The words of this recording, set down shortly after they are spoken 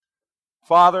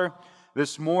Father,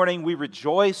 this morning we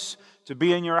rejoice to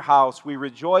be in your house. We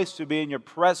rejoice to be in your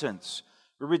presence.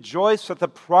 We rejoice that the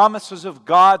promises of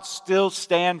God still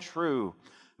stand true.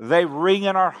 They ring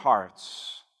in our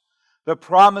hearts. The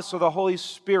promise of the Holy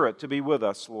Spirit to be with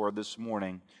us, Lord, this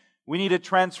morning. We need a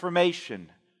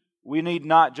transformation. We need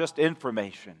not just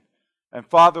information. And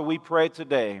Father, we pray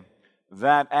today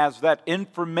that as that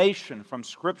information from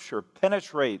Scripture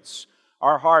penetrates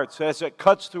our hearts, as it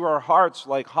cuts through our hearts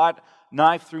like hot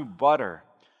knife through butter,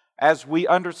 as we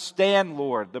understand,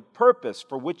 Lord, the purpose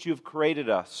for which you've created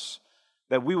us,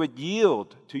 that we would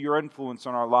yield to your influence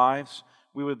on our lives,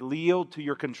 we would yield to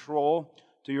your control,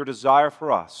 to your desire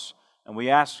for us. And we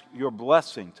ask your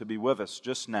blessing to be with us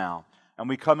just now. And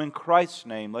we come in Christ's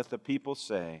name. Let the people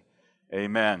say,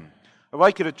 amen. I'd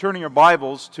like you to turn in your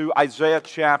Bibles to Isaiah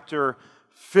chapter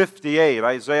 58.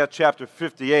 Isaiah chapter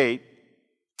 58.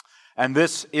 And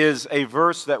this is a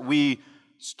verse that we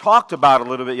talked about a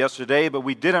little bit yesterday, but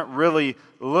we didn't really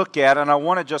look at. And I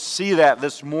want to just see that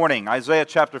this morning. Isaiah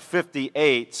chapter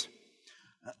 58.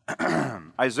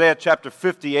 Isaiah chapter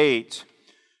 58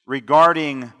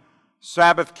 regarding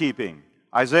Sabbath keeping.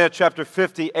 Isaiah chapter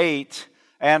 58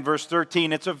 and verse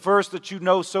 13. It's a verse that you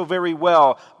know so very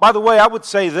well. By the way, I would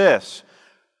say this.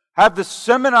 Have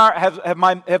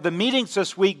the meetings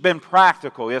this week been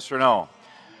practical, yes or no?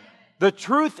 The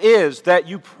truth is that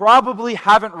you probably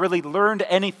haven't really learned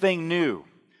anything new.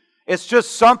 It's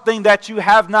just something that you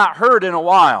have not heard in a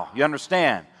while, you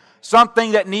understand?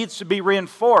 Something that needs to be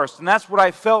reinforced. And that's what I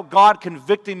felt God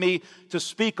convicting me to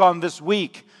speak on this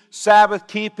week. Sabbath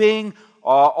keeping,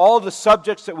 all the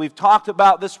subjects that we've talked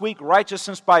about this week,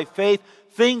 righteousness by faith,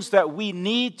 things that we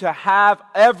need to have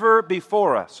ever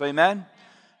before us. Amen?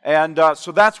 And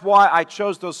so that's why I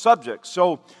chose those subjects.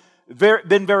 So,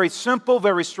 been very simple,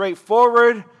 very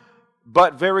straightforward,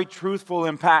 but very truthful,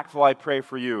 impactful, I pray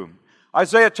for you.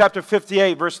 Isaiah chapter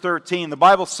 58, verse 13, the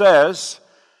Bible says,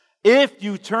 if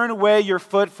you turn away your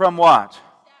foot from what?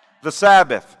 The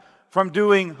Sabbath. From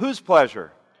doing whose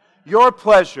pleasure? Your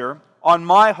pleasure on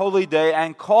my holy day,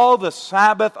 and call the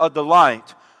Sabbath a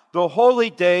delight, the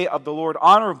holy day of the Lord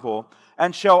honorable,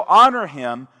 and shall honor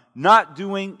him, not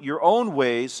doing your own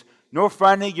ways, nor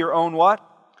finding your own what?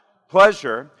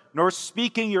 Pleasure, nor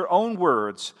speaking your own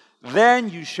words. Then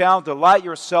you shall delight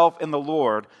yourself in the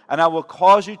Lord, and I will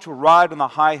cause you to ride on the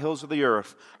high hills of the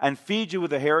earth, and feed you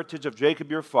with the heritage of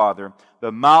Jacob your father.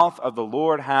 The mouth of the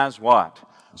Lord has what?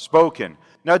 Spoken.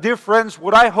 Now, dear friends,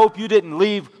 what I hope you didn't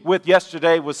leave with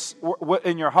yesterday was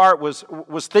in your heart was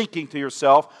thinking to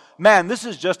yourself, man, this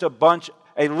is just a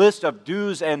list of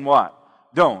do's and what?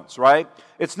 Don'ts, right?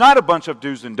 It's not a bunch of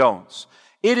do's and don'ts.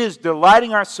 It is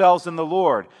delighting ourselves in the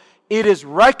Lord. It is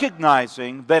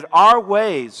recognizing that our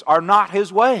ways are not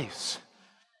His ways.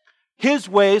 His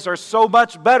ways are so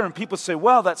much better. And people say,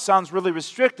 well, that sounds really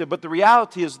restrictive. But the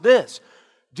reality is this.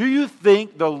 Do you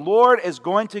think the Lord is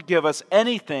going to give us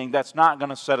anything that's not going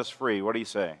to set us free? What do you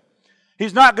say?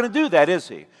 He's not going to do that, is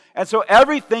He? And so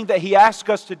everything that He asks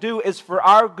us to do is for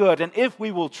our good. And if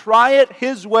we will try it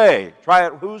His way, try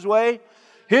it whose way?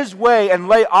 His way, and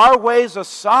lay our ways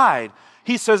aside,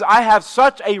 He says, I have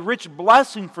such a rich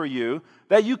blessing for you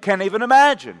that you can't even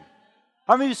imagine.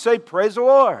 How many of you say, praise the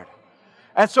Lord?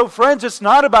 And so, friends, it's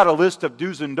not about a list of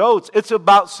do's and don'ts. It's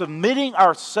about submitting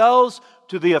ourselves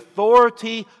to the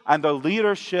authority and the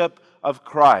leadership of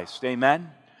Christ.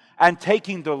 Amen? And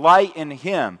taking delight in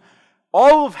Him.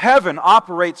 All of heaven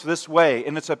operates this way,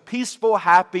 and it's a peaceful,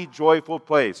 happy, joyful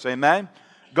place. Amen?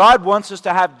 God wants us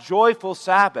to have joyful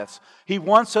Sabbaths. He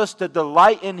wants us to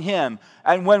delight in Him.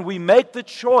 And when we make the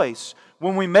choice,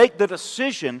 when we make the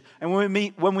decision, and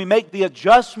when we make the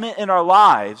adjustment in our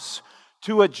lives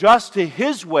to adjust to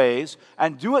His ways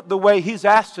and do it the way He's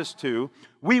asked us to,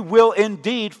 we will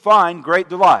indeed find great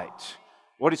delight.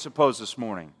 What do you suppose this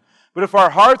morning? But if our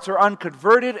hearts are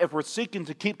unconverted, if we're seeking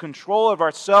to keep control of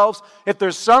ourselves, if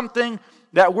there's something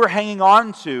that we're hanging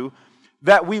on to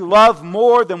that we love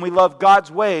more than we love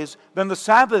God's ways, then the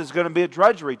Sabbath is going to be a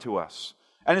drudgery to us.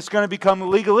 And it's going to become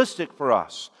legalistic for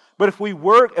us. But if we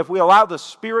allow the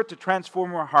Spirit to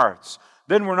transform our hearts,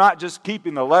 then we're not just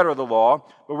keeping the letter of the law,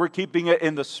 but we're keeping it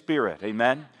in the Spirit.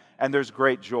 Amen? And there's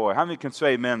great joy. How many can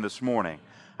say amen this morning?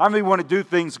 How many want to do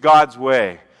things God's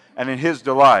way and in His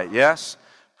delight? Yes?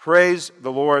 Praise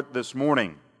the Lord this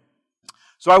morning.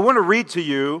 So I want to read to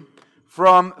you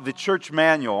from the church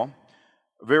manual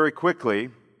very quickly.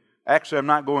 Actually, I'm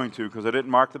not going to because I didn't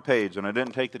mark the page and I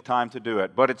didn't take the time to do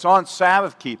it. But it's on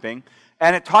Sabbath keeping,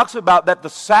 and it talks about that the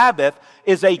Sabbath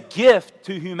is a gift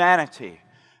to humanity.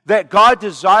 That God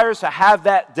desires to have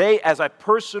that day as a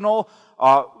personal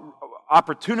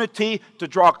opportunity to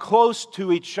draw close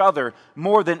to each other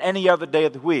more than any other day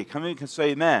of the week. How many can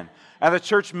say amen? And the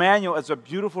church manual is a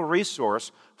beautiful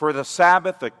resource for the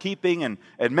Sabbath, the keeping, and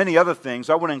many other things.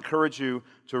 I want to encourage you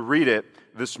to read it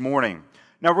this morning.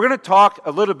 Now, we're going to talk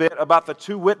a little bit about the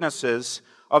two witnesses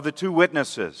of the two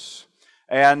witnesses.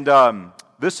 And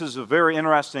this is a very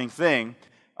interesting thing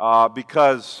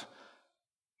because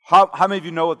how many of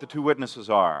you know what the two witnesses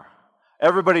are?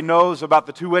 Everybody knows about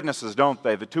the two witnesses, don't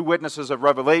they? The two witnesses of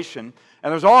Revelation.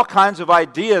 And there's all kinds of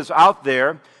ideas out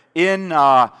there in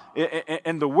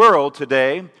the world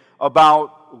today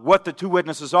about what the two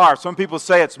witnesses are. Some people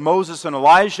say it's Moses and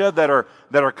Elijah that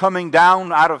are coming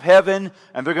down out of heaven,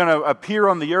 and they're going to appear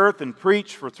on the earth and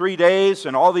preach for 3 days,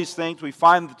 and all these things. We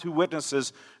find the two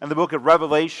witnesses in the book of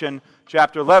Revelation,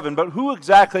 chapter 11. But who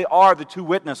exactly are the two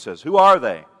witnesses? Who are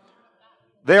they?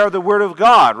 They are the Word of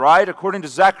God, right? According to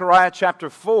Zechariah chapter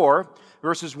 4,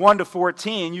 verses 1 to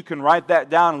 14, you can write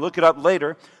that down and look it up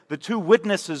later. The two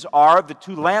witnesses are the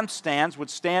two lampstands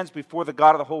which stands before the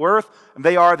God of the whole earth. And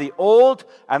they are the Old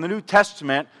and the New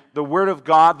Testament, the Word of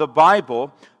God, the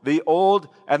Bible, the Old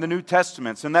and the New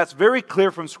Testaments. And that's very clear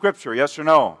from Scripture, yes or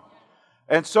no?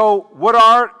 And so,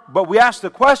 but we asked the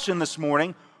question this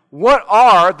morning, what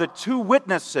are the two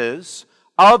witnesses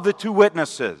of the two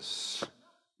witnesses?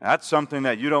 That's something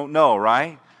that you don't know,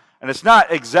 right? And it's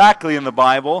not exactly in the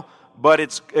Bible, but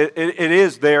it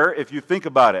is there if you think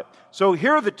about it. So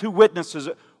here are the two witnesses.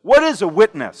 What is a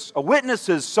witness? A witness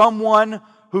is someone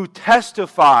who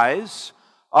testifies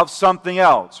of something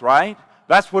else, right?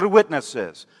 That's what a witness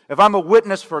is. If I'm a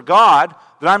witness for God,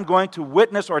 then I'm going to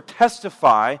witness or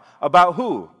testify about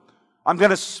who? I'm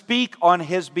going to speak on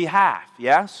His behalf,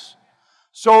 yes?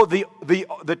 So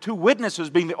the two witnesses,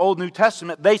 being the Old New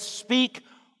Testament, they speak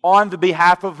on the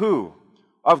behalf of who?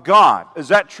 Of God. Is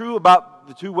that true about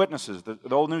the two witnesses, the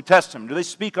Old New Testament? Do they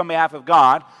speak on behalf of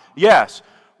God? Yes.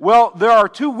 Well, there are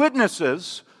two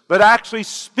witnesses that actually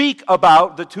speak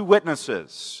about the two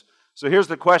witnesses. So here's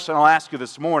the question I'll ask you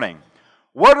this morning.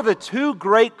 What are the two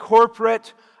great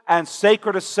corporate and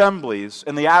sacred assemblies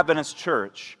in the Adventist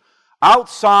church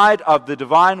outside of the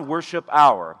divine worship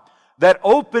hour that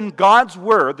open God's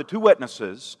Word, the two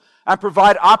witnesses, and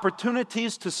provide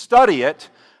opportunities to study it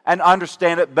and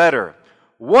understand it better?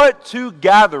 What two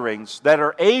gatherings that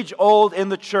are age-old in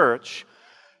the church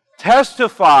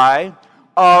testify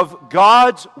of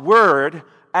God's Word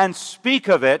and speak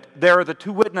of it? There are the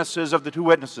two witnesses of the two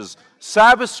witnesses.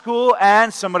 Sabbath school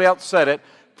and, somebody else said it,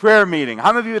 prayer meeting.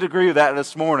 How many of you would agree with that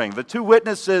this morning? The two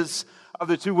witnesses of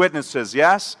the two witnesses,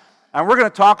 yes? And we're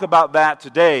going to talk about that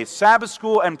today. Sabbath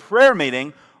school and prayer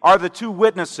meeting are the two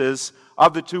witnesses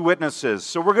of the two witnesses.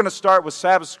 So we're going to start with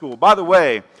Sabbath school. By the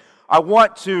way, I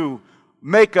want to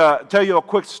tell you a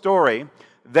quick story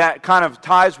that kind of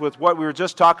ties with what we were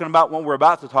just talking about, what we're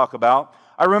about to talk about.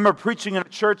 I remember preaching in a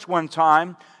church one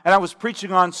time, and I was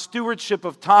preaching on stewardship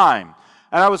of time.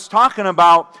 And I was talking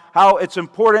about how it's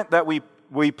important that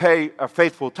we pay a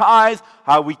faithful tithe,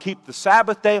 how we keep the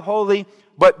Sabbath day holy,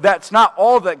 but that's not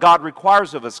all that God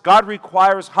requires of us. God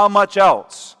requires how much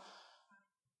else?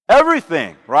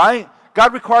 Everything, right?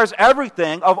 God requires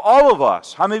everything of all of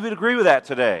us. How many of you agree with that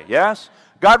today? Yes?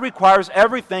 God requires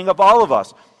everything of all of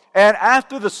us. And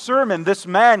after the sermon, this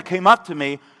man came up to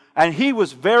me, and he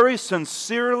was very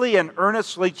sincerely and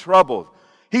earnestly troubled.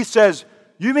 He says,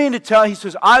 he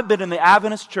says, I've been in the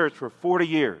Adventist church for 40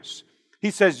 years.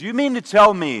 He says, you mean to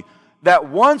tell me that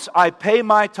once I pay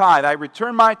my tithe, I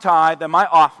return my tithe and my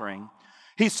offering,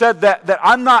 he said that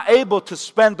I'm not able to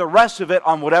spend the rest of it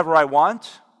on whatever I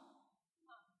want?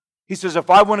 He says, if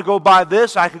I want to go buy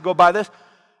this, I could go buy this.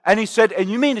 And he said, and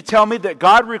you mean to tell me that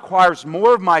God requires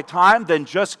more of my time than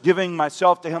just giving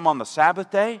myself to Him on the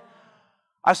Sabbath day?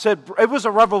 I said, it was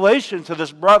a revelation to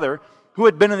this brother who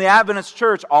had been in the Adventist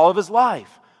church all of his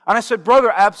life. And I said,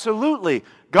 brother, absolutely.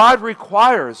 God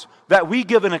requires that we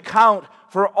give an account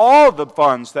for all the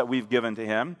funds that we've given to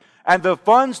Him. And the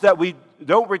funds that we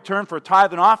don't return for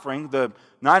tithe and offering, the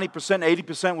 90%,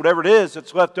 80%, whatever it is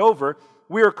that's left over,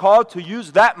 we are called to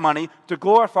use that money to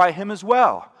glorify Him as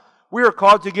well. We are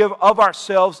called to give of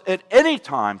ourselves at any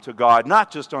time to God,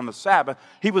 not just on the Sabbath.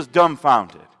 He was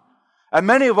dumbfounded. And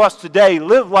many of us today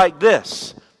live like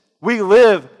this. We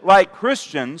live like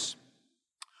Christians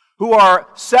who are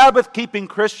Sabbath-keeping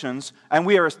Christians, and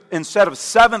we are, instead of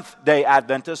Seventh-day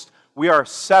Adventists, we are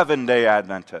Seven-day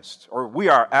Adventists.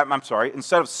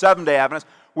 Instead of Seven-day Adventists,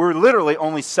 we're literally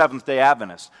only Seventh-day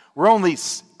Adventists. We're only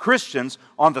Christians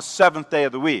on the seventh day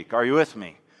of the week. Are you with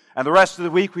me? And the rest of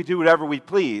the week we do whatever we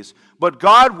please. But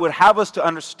God would have us to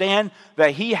understand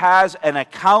that He has an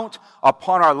account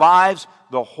upon our lives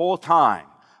the whole time.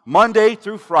 Monday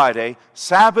through Friday,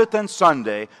 Sabbath and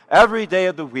Sunday, every day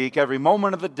of the week, every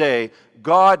moment of the day,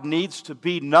 God needs to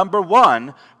be number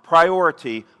one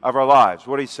priority of our lives.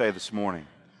 What do you say this morning?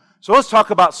 So let's talk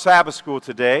about Sabbath school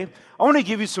today. I want to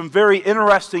give you some very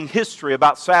interesting history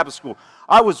about Sabbath school.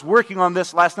 I was working on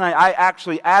this last night. I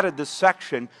actually added this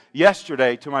section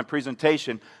yesterday to my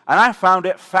presentation, and I found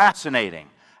it fascinating.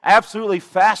 Absolutely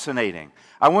fascinating.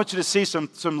 I want you to see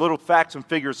some little facts and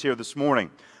figures here this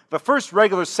morning. The first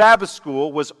regular Sabbath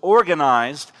school was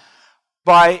organized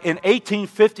in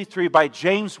 1853 by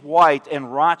James White in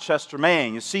Rochester,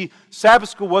 Maine. You see, Sabbath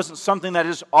school wasn't something that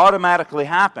just automatically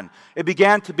happened. It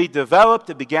began to be developed,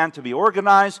 it began to be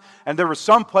organized, and there were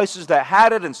some places that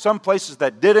had it and some places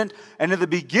that didn't. And in the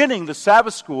beginning, the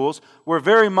Sabbath schools were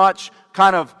very much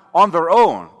kind of on their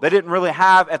own. They didn't really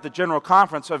have at the General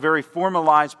Conference a very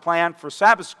formalized plan for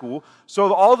Sabbath school.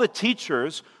 So all the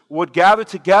teachers would gather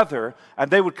together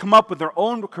and they would come up with their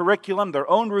own curriculum, their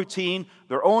own routine,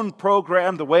 their own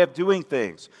program, the way of doing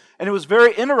things. And it was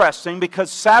very interesting because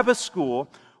Sabbath school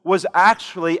was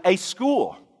actually a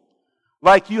school.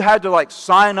 Like you had to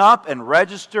sign up and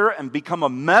register and become a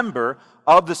member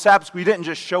of the Sabbath school. You didn't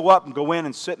just show up and go in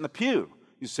and sit in the pew,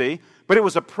 you see. But it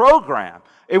was a program.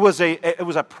 It was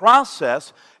a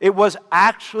process. It was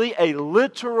actually a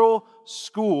literal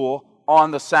school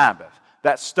on the Sabbath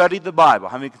that studied the Bible.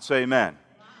 How many can say amen?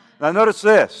 Now notice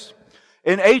this.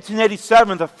 In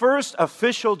 1887, the first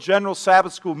official general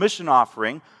Sabbath school mission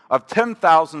offering of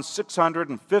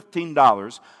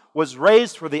 $10,615 was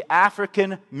raised for the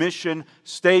African Mission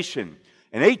Station.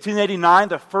 In 1889,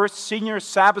 the first senior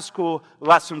Sabbath school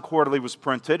lesson quarterly was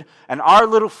printed, and Our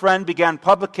Little Friend began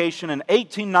publication in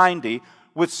 1890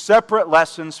 with separate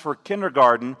lessons for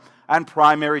kindergarten and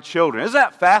primary children. Isn't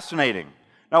that fascinating?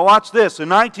 Now watch this. In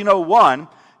 1901,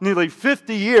 nearly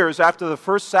 50 years after the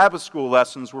first Sabbath school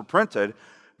lessons were printed,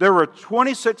 there were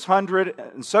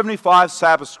 2,675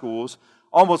 Sabbath schools,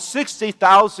 almost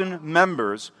 60,000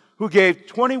 members who gave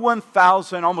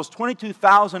 $21,000, almost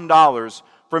 $22,000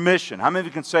 for mission. How many of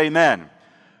you can say amen?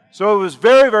 So it was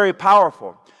very, very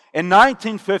powerful. In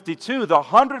 1952, the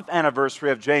 100th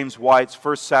anniversary of James White's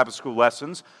first Sabbath school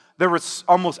lessons, there were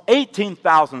almost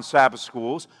 18,000 Sabbath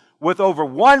schools with over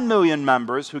 1 million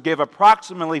members who gave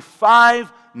approximately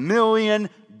 $5 million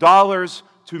to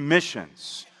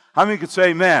missions. How many could say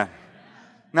amen?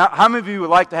 Now, how many of you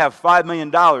would like to have $5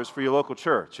 million for your local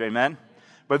church? Amen?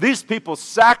 But these people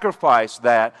sacrificed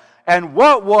that, and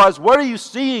what are you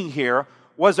seeing here,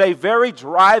 was a very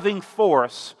driving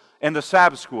force in the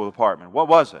Sabbath school department. What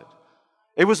was it?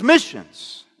 It was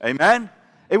missions. Amen?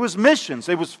 It was missions.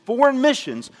 It was foreign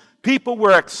missions. People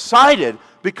were excited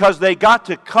because they got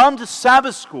to come to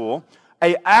Sabbath school,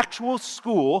 an actual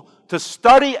school, to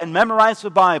study and memorize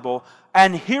the Bible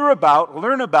and hear about,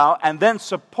 learn about, and then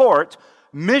support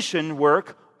mission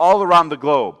work all around the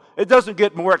globe. It doesn't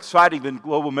get more exciting than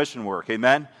global mission work,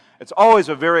 amen? It's always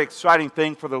a very exciting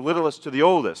thing for the littlest to the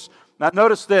oldest. Now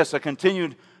notice this,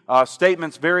 continued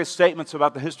various statements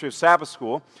about the history of Sabbath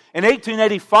school. In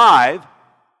 1885,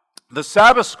 the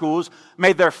Sabbath schools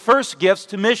made their first gifts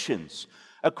to missions.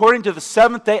 According to the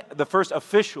Seventh-day, the first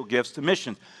official gifts to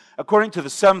missions. According to the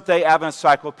Seventh-day Adventist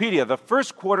Encyclopedia, the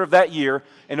first quarter of that year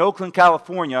in Oakland,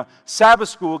 California, Sabbath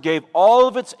school gave all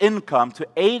of its income to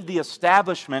aid the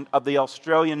establishment of the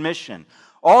Australian mission.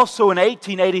 Also in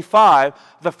 1885,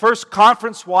 the first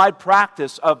conference-wide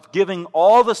practice of giving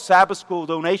all the Sabbath school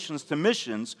donations to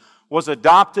missions was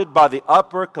adopted by the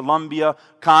Upper Columbia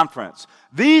Conference.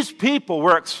 These people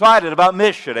were excited about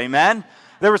mission, amen?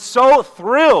 They were so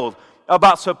thrilled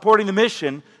about supporting the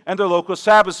mission and their local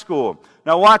Sabbath school.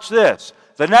 Now watch this.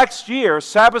 The next year,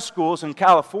 Sabbath schools in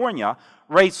California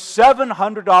raised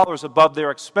 $700 above their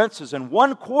expenses in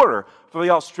one quarter for the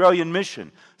Australian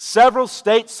mission. Several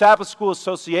state Sabbath school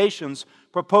associations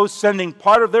proposed sending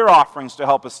part of their offerings to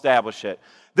help establish it.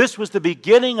 This was the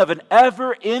beginning of an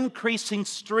ever-increasing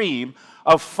stream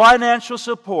of financial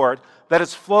support that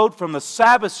has flowed from the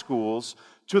Sabbath schools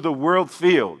to the world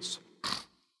fields.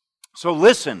 So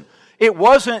listen, it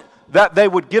wasn't that they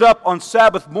would get up on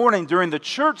Sabbath morning during the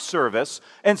church service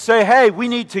and say, hey, we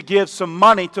need to give some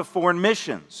money to foreign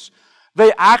missions.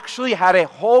 They actually had a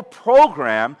whole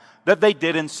program that they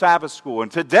did in Sabbath school. And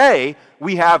today,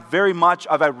 we have very much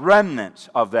of a remnant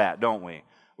of that, don't we?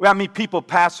 I mean, people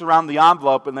pass around the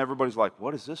envelope and everybody's like,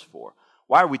 what is this for?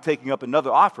 Why are we taking up another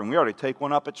offering? We already take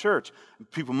one up at church.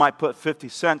 People might put 50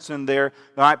 cents in there.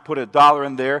 They might put $1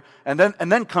 in there. And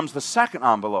then comes the second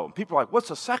envelope. People are like, what's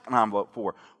the second envelope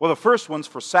for? Well, the first one's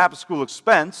for Sabbath school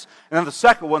expense, and then the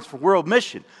second one's for world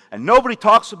mission. And nobody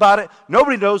talks about it.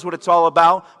 Nobody knows what it's all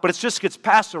about, but it just gets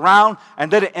passed around, and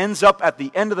then it ends up at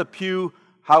the end of the pew.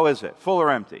 How is it? Full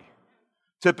or empty?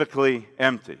 Typically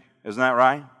empty. Isn't that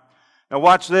right? Now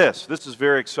watch this. This is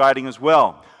very exciting as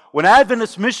well. When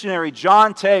Adventist missionary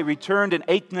John Tay returned in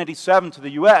 1887 to the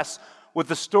U.S. with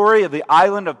the story of the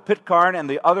island of Pitcairn and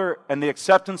the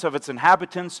acceptance of its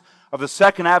inhabitants of the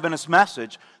Second Adventist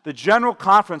message, the General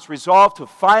Conference resolved to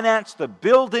finance the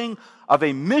building of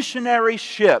a missionary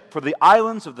ship for the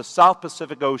islands of the South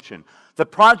Pacific Ocean. The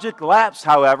project lapsed,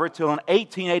 however, till in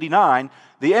 1889,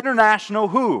 the International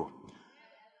Who.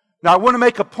 Now I want to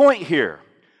make a point here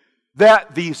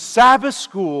that the Sabbath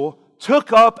school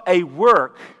took up a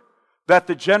work that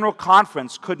the General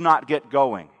Conference could not get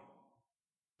going.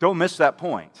 Don't miss that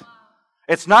point.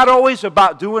 It's not always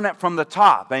about doing it from the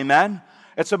top, amen?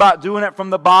 It's about doing it from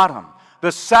the bottom.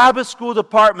 The Sabbath school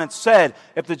department said,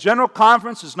 if the General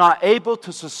Conference is not able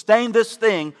to sustain this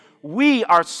thing, we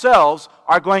ourselves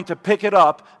are going to pick it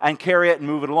up and carry it and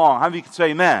move it along. How many of you can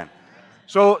say amen?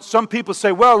 So some people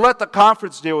say, well, let the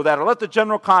conference deal with that, or let the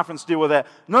General Conference deal with that.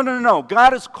 No.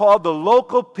 God has called the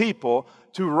local people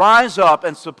to rise up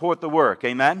and support the work.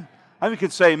 Amen? How many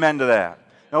can say amen to that?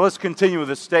 Now let's continue with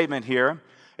this statement here.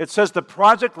 It says the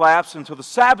project lapsed until the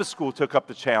Sabbath school took up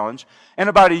the challenge. In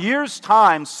about a year's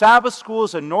time, Sabbath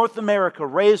schools in North America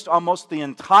raised almost the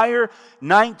entire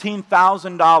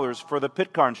 $19,000 for the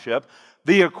Pitcairn ship,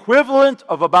 the equivalent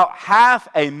of about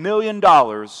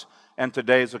 $500,000 in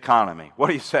today's economy. What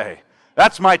do you say?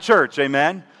 That's my church,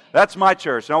 amen? That's my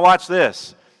church. Now watch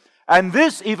this. And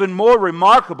this even more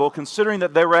remarkable considering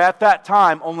that there were at that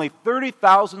time only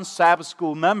 30,000 Sabbath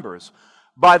school members.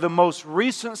 By the most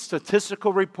recent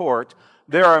statistical report,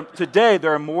 today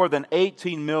there are more than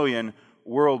 18 million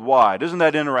worldwide. Isn't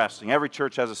that interesting? Every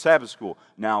church has a Sabbath school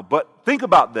now. But think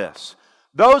about this.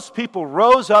 Those people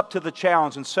rose up to the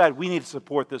challenge and said, we need to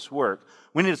support this work.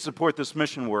 We need to support this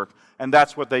mission work. And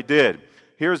that's what they did.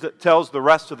 Tells the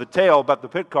rest of the tale about the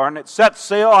Pitcairn. It set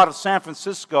sail out of San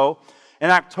Francisco in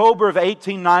October of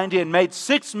 1890 and made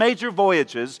 6 major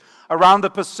voyages around the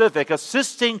Pacific,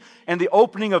 assisting in the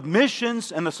opening of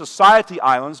missions in the Society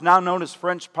Islands, now known as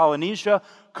French Polynesia,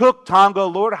 Cook, Tonga,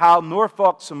 Lord Howe,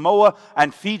 Norfolk, Samoa,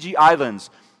 and Fiji Islands.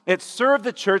 It served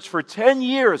the church for 10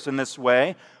 years in this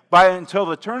way. Until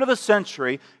the turn of the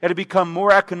century, it had become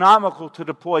more economical to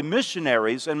deploy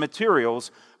missionaries and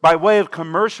materials by way of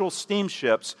commercial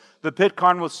steamships. The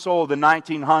Pitcairn was sold in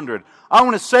 1900. I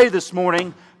want to say this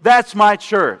morning, that's my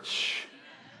church.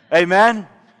 Amen?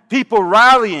 People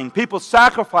rallying, people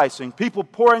sacrificing, people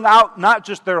pouring out not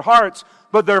just their hearts,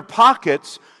 but their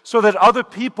pockets so that other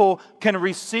people can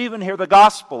receive and hear the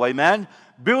gospel. Amen?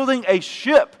 Building a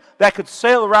ship that could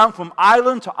sail around from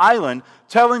island to island,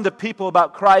 telling the people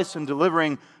about Christ and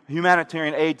delivering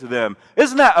humanitarian aid to them.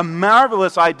 Isn't that a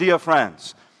marvelous idea,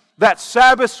 friends? That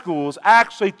Sabbath schools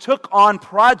actually took on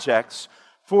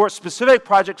specific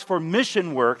projects for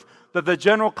mission work that the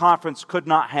General Conference could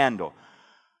not handle.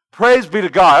 Praise be to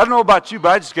God. I don't know about you, but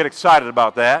I just get excited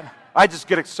about that.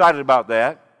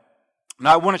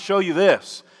 Now I want to show you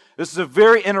this. This is a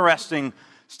very interesting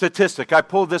statistic. I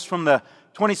pulled this from the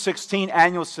 2016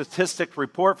 Annual Statistic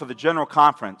Report for the General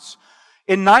Conference.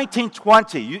 In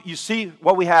 1920, you see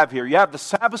what we have here. You have the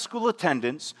Sabbath school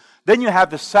attendance, then you have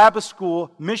the Sabbath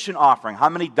school mission offering, how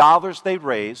many dollars they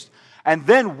raised, and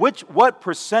then what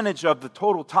percentage of the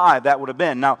total tithe that would have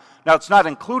been. Now it's not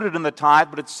included in the tithe,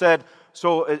 but it's said,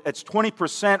 so it's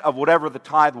 20% of whatever the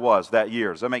tithe was that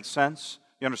year. Does that make sense?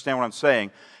 You understand what I'm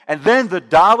saying? And then the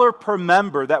dollar per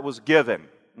member that was given,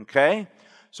 okay?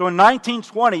 So in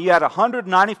 1920, you had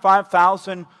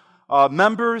 195,000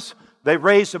 members. They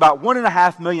raised about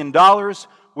 $1.5 million,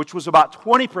 which was about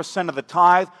 20% of the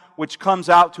tithe, which comes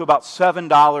out to about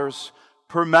 $7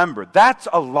 per member. That's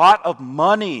a lot of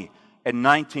money in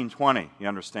 1920, you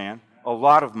understand? A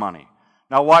lot of money.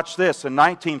 Now watch this. In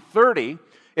 1930,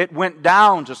 it went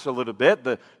down just a little bit.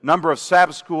 The number of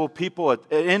Sabbath school people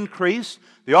it increased.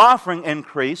 The offering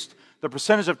increased. The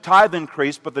percentage of tithe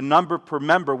increased, but the number per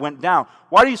member went down.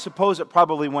 Why do you suppose it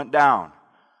probably went down?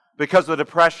 Because of the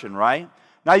Depression, right?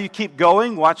 Now you keep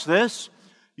going. Watch this.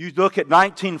 You look at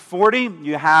 1940.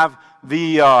 You have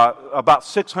the about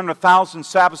 600,000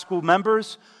 Sabbath school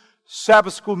members.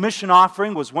 Sabbath school mission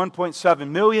offering was $1.7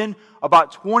 million,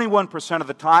 about 21% of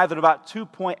the tithe, and about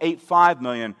 $2.85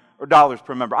 million dollars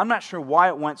per member. I'm not sure why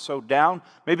it went so down.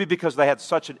 Maybe because they had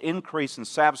such an increase in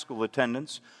Sabbath school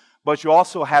attendance. but you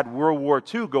also had World War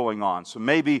II going on. So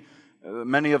maybe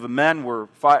many of the men were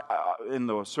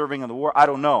serving in the war. I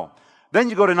don't know. Then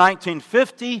you go to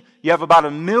 1950, you have about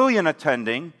 1 million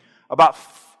attending, about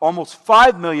almost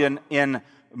 5 million in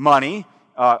money,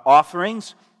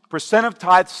 offerings, percent of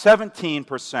tithe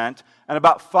 17%, and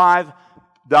about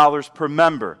 $5 per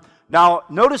member. Now,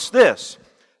 notice this.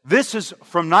 This is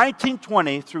from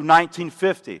 1920 through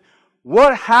 1950.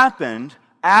 What happened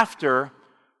after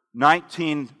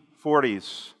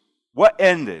 1940s? What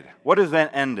ended? What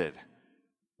event ended?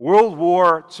 World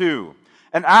War II.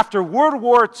 And after World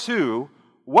War II,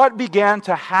 what began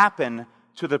to happen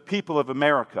to the people of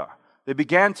America? They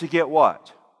began to get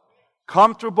what?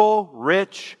 Comfortable,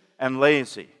 rich, and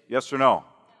lazy. Yes or no?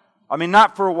 I mean,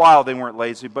 not for a while they weren't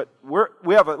lazy, but we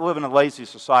live in a lazy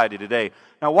society today.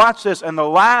 Now watch this. And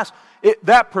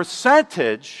that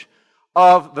percentage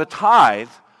of the tithe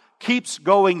keeps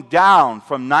going down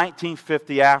from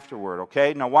 1950 afterward,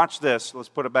 okay? Now watch this. Let's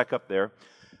put it back up there.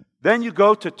 Then you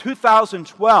go to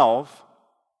 2012,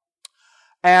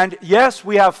 and yes,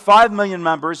 we have 5 million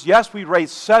members. Yes, we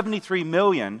raised $73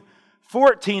 million,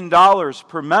 $14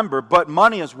 per member, but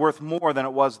money is worth more than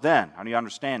it was then. Are you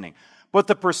understanding? But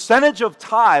the percentage of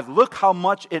tithe, look how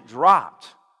much it dropped.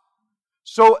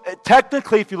 So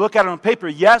technically, if you look at it on paper,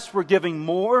 yes, we're giving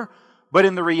more, but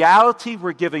in the reality,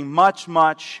 we're giving much,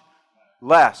 much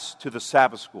less to the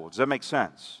Sabbath school. Does that make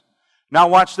sense? Now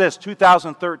watch this.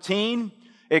 2013,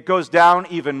 it goes down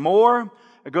even more.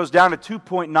 It goes down to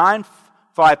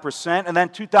 2.95%, and then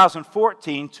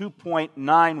 2014,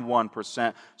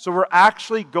 2.91%. So we're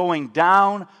actually going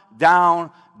down,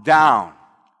 down, down.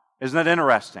 Isn't that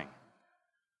interesting?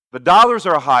 The dollars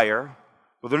are higher,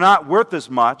 but they're not worth as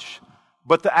much,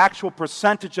 but the actual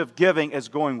percentage of giving is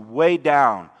going way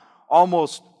down,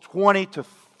 almost 20 to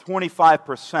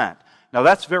 25%. Now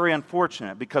that's very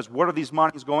unfortunate, because what are these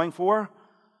monies going for?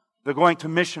 They're going to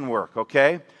mission work,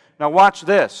 okay? Now watch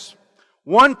this.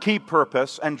 One key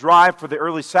purpose and drive for the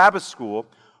early Sabbath school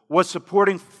was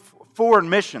supporting foreign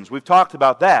missions. We've talked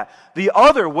about that. The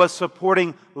other was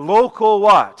supporting local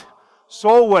what?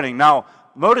 Soul winning. Now,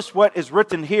 notice what is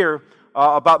written here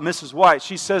about Mrs. White.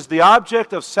 She says, the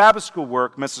object of Sabbath school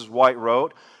work, Mrs. White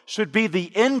wrote, should be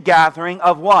the ingathering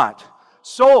of what?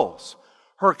 Souls.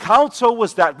 Her counsel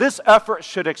was that this effort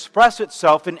should express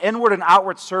itself in inward and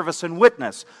outward service and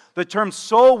witness. The term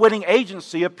soul-winning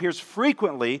agency appears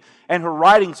frequently in her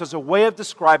writings as a way of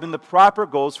describing the proper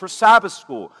goals for Sabbath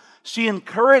school. She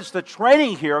encouraged the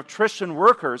training here of Christian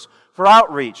workers for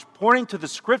outreach, pointing to the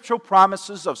scriptural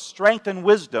promises of strength and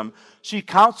wisdom. She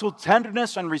counseled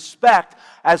tenderness and respect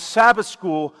as Sabbath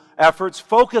school efforts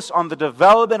focus on the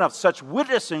development of such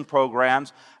witnessing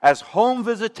programs as home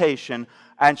visitation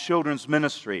and children's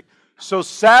ministry. So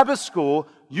Sabbath school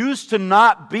used to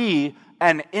not be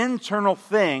an internal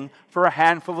thing for a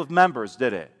handful of members,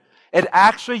 did it? It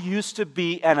actually used to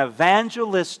be an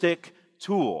evangelistic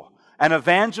tool, an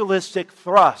evangelistic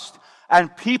thrust,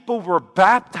 and people were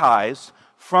baptized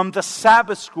from the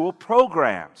Sabbath school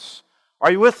programs.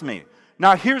 Are you with me?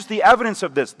 Now here's the evidence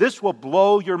of this. This will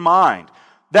blow your mind.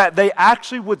 That they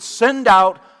actually would send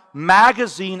out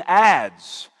magazine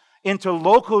ads into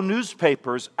local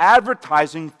newspapers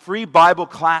advertising free Bible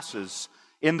classes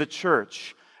in the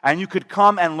church. And you could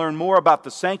come and learn more about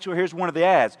the sanctuary. Here's one of the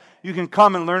ads. You can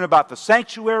come and learn about the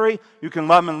sanctuary. You can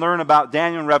come and learn about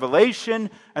Daniel and Revelation.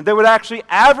 And they would actually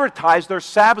advertise their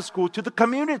Sabbath school to the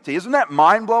community. Isn't that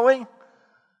mind-blowing?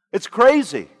 It's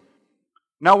crazy.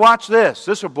 Now watch this.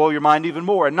 This will blow your mind even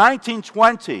more. In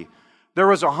 1920, there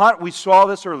was we saw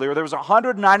this earlier, there was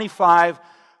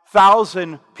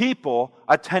 195,000 people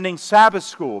attending Sabbath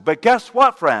school. But guess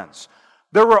what, friends?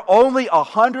 There were only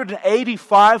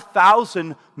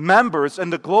 185,000 members in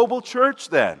the global church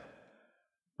then.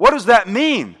 What does that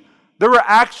mean? There were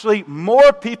actually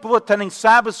more people attending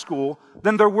Sabbath school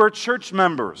than there were church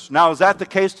members. Now, is that the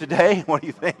case today? What do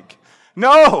you think?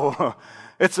 No!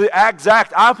 It's the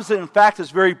exact opposite. In fact,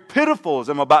 it's very pitiful, as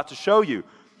I'm about to show you.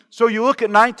 So you look at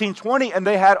 1920, and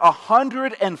they had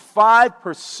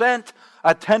 105%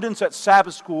 attendance at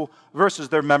Sabbath school versus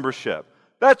their membership.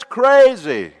 That's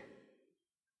crazy.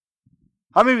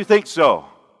 How many of you think so?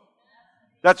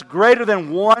 That's greater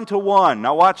than 1 to 1.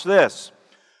 Now watch this.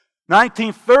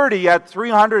 1930, you had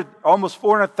 300, almost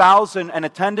 400,000 in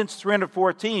attendance,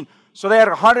 314. So they had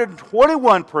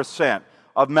 121%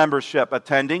 of membership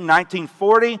attending.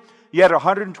 1940, you had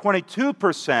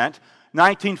 122%.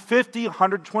 1950,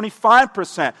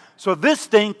 125%. So this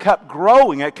thing kept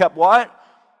growing. It kept what?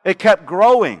 It kept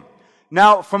growing.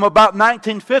 Now, from about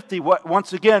 1950,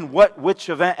 which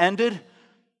event ended?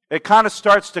 It kind of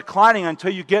starts declining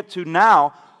until you get to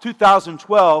now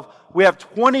 2012, we have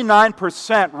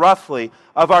 29% roughly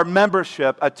of our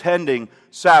membership attending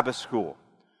Sabbath school.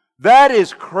 That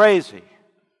is crazy.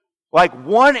 Like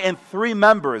 1 in 3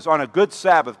 members on a good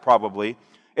Sabbath probably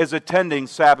is attending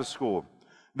Sabbath school.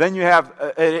 Then you have,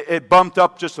 it bumped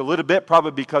up just a little bit,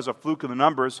 probably because of fluke of the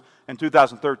numbers in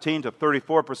 2013 to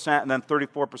 34%, and then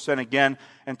 34% again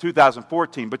in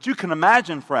 2014. But you can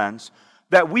imagine, friends,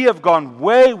 that we have gone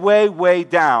way, way, way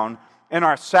down in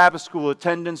our Sabbath school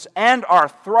attendance and our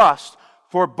thrust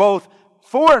for both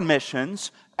foreign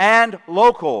missions and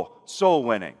local soul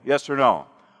winning. Yes or no?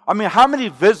 I mean, how many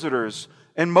visitors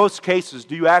in most cases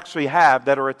do you actually have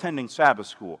that are attending Sabbath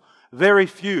school? Very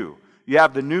few. You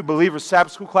have the new believers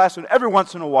Sabbath school class, and every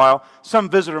once in a while, some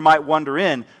visitor might wander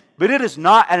in. But it is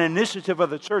not an initiative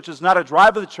of the church. It's not a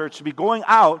drive of the church to be going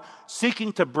out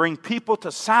seeking to bring people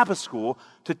to Sabbath school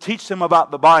to teach them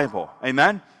about the Bible.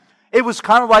 Amen? It was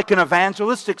kind of like an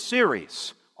evangelistic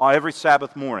series on every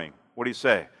Sabbath morning. What do you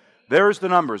say? There's the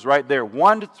numbers right there.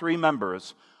 1 to 3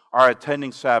 members are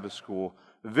attending Sabbath school.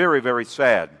 Very, very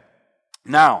sad.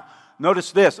 Now,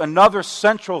 notice this. Another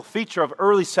central feature of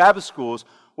early Sabbath schools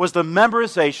was the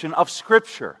memorization of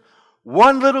Scripture.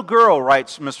 One little girl,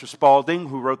 writes Mr. Spalding,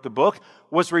 who wrote the book,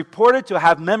 was reported to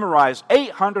have memorized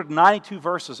 892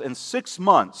 verses in 6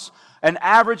 months, an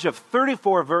average of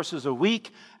 34 verses a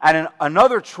week, and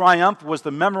another triumph was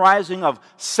the memorizing of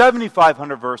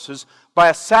 7,500 verses by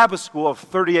a Sabbath school of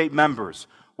 38 members.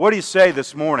 What do you say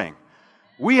this morning?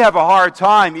 We have a hard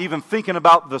time even thinking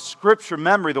about the Scripture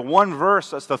memory, the one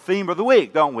verse that's the theme of the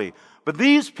week, don't we? But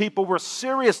these people were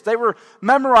serious. They were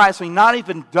memorizing not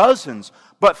even dozens,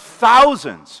 but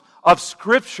thousands of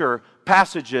Scripture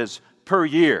passages per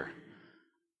year.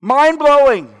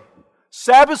 Mind-blowing.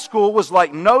 Sabbath school was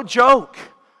like no joke.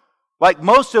 Like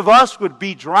most of us would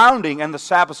be drowning in the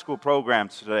Sabbath school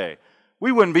programs today.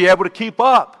 We wouldn't be able to keep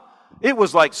up. It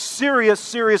was like serious,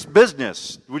 serious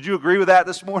business. Would you agree with that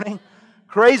this morning?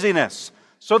 Craziness.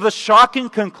 So the shocking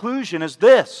conclusion is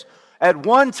this. At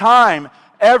one time,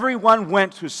 everyone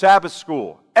went to Sabbath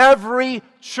school. Every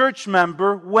church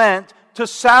member went to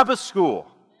Sabbath school.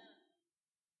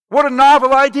 What a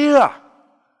novel idea.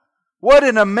 What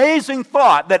an amazing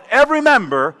thought that every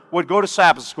member would go to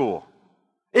Sabbath school.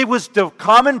 It was the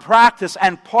common practice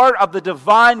and part of the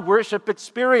divine worship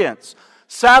experience.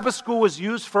 Sabbath school was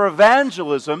used for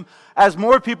evangelism as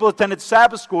more people attended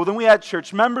Sabbath school than we had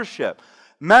church membership.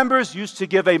 Members used to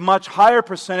give a much higher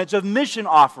percentage of mission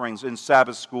offerings in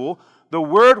Sabbath school. The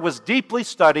Word was deeply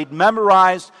studied,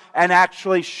 memorized, and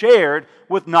actually shared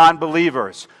with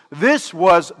non-believers. This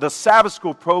was the Sabbath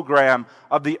school program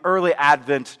of the early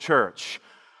Advent church.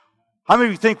 How many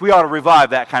of you think we ought to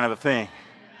revive that kind of a thing?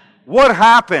 What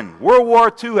happened? World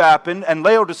War II happened, and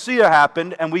Laodicea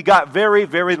happened, and we got very,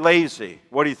 very lazy.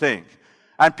 What do you think?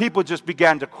 And people just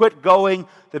began to quit going.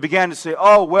 They began to say,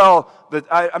 oh, well,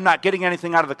 I'm not getting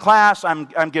anything out of the class.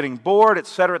 I'm getting bored,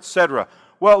 etc., etc.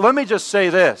 Well, let me just say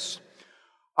this.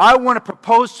 I want to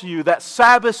propose to you that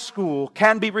Sabbath school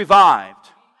can be revived.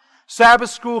 Sabbath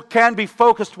school can be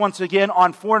focused once again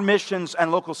on foreign missions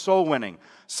and local soul winning.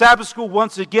 Sabbath school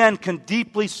once again can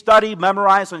deeply study,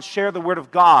 memorize, and share the Word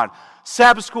of God.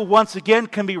 Sabbath school once again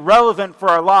can be relevant for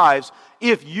our lives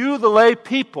if you, the lay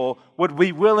people, would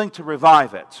be willing to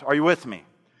revive it. Are you with me?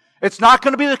 It's not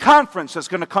going to be the conference that's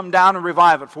going to come down and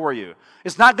revive it for you.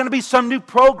 It's not going to be some new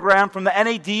program from the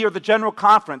NAD or the General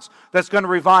Conference that's going to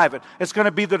revive it. It's going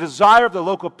to be the desire of the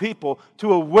local people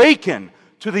to awaken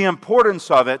to the importance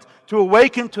of it, to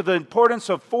awaken to the importance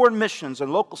of foreign missions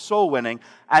and local soul winning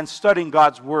and studying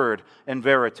God's Word in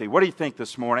verity. What do you think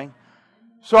this morning?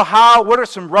 So what are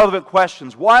some relevant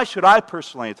questions? Why should I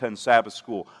personally attend Sabbath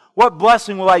school? What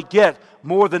blessing will I get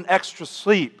more than extra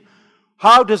sleep?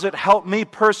 How does it help me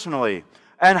personally?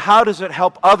 And how does it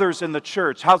help others in the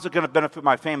church? How's it going to benefit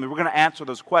my family? We're going to answer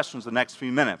those questions the next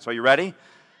few minutes. Are you ready?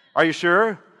 Are you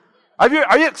sure? Are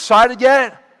you excited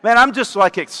yet? Man, I'm just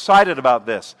like excited about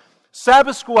this.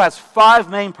 Sabbath school has 5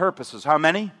 main purposes. How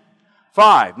many?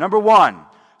 5. Number 1,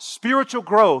 spiritual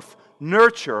growth,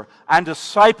 nurture, and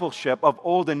discipleship of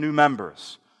old and new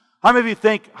members. How many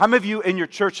of you in your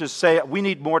churches say we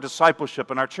need more discipleship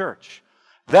in our church?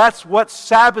 That's what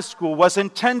Sabbath school was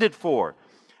intended for.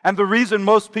 And the reason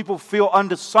most people feel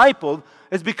undiscipled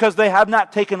is because they have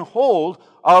not taken hold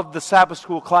of the Sabbath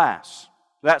school class.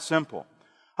 That simple.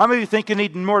 How many of you think you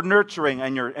need more nurturing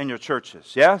in your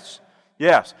churches? Yes?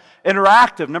 Yes.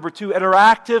 Interactive. Number 2,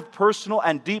 interactive, personal,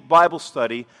 and deep Bible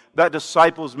study that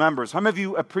disciples members. How many of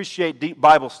you appreciate deep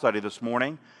Bible study this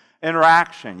morning?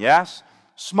 Interaction, yes?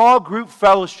 small group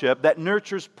fellowship that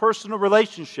nurtures personal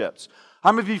relationships.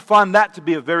 How many of you find that to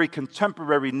be a very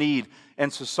contemporary need in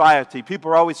society?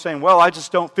 People are always saying, well, I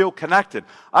just don't feel connected.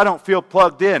 I don't feel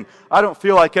plugged in. I don't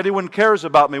feel like anyone cares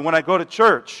about me when I go to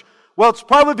church. Well, it's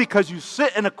probably because you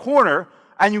sit in a corner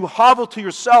and you hovel to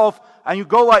yourself and you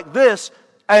go like this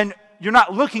and you're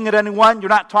not looking at anyone, you're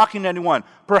not talking to anyone.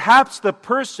 Perhaps the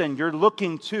person you're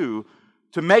looking to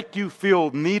make you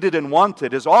feel needed and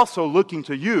wanted is also looking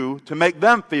to you to make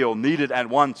them feel needed and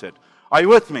wanted. Are you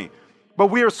with me? But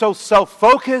we are so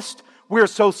self-focused, we are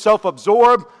so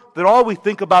self-absorbed that all we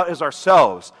think about is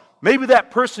ourselves. Maybe that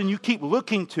person you keep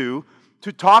looking to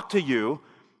talk to you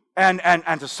and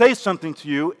to say something to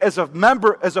you as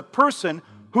a person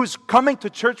who's coming to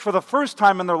church for the first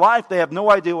time in their life. They have no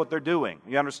idea what they're doing.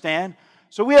 You understand?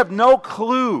 So we have no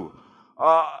clue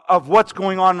of what's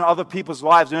going on in other people's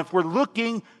lives. And if we're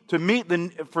looking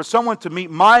for someone to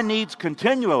meet my needs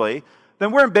continually,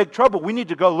 then we're in big trouble. We need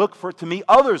to go look to meet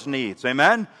others' needs.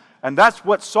 Amen? And that's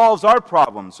what solves our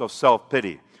problems of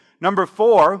self-pity. Number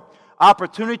 4,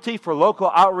 opportunity for local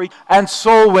outreach and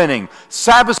soul winning.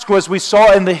 Sabbath school, as we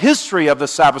saw in the history of the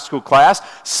Sabbath school class,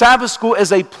 Sabbath school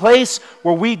is a place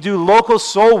where we do local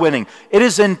soul winning.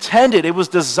 It was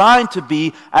designed to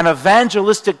be an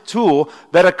evangelistic tool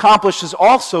that accomplishes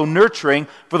also nurturing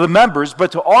for the members,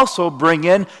 but to also bring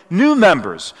in new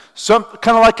members. Kind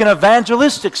of like an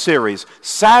evangelistic series,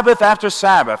 Sabbath after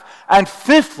Sabbath. And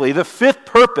fifthly, the fifth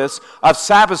purpose of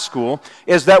Sabbath school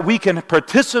is that we can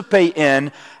participate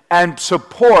in and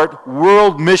support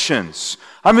world missions.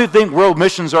 How many think world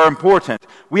missions are important?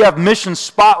 We have mission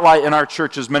spotlight in our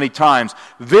churches many times.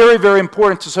 Very, very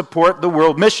important to support the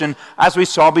world mission, as we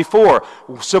saw before.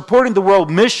 Supporting the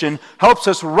world mission helps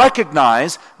us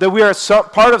recognize that we are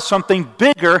part of something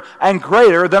bigger and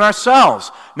greater than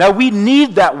ourselves. Now, we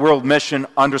need that world mission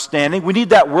understanding. We need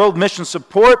that world mission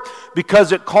support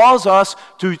because it calls us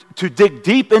to dig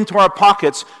deep into our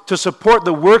pockets to support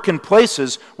the work in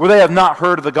places where they have not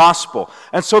heard of the gospel.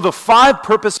 And so the 5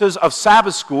 purposes of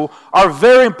Sabbath school are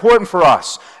very important for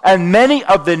us. And many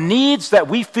of the needs that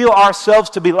we feel ourselves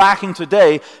to be lacking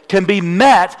today can be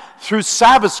met through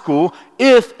Sabbath school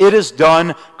if it is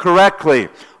done correctly.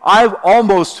 I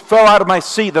almost fell out of my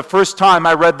seat the first time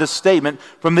I read this statement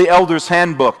from the Elder's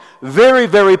Handbook. Very,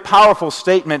 very powerful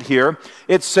statement here.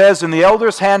 It says in the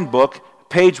Elder's Handbook,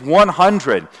 page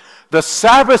 100, the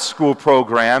Sabbath school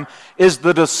program is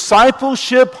the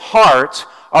discipleship heart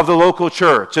of the local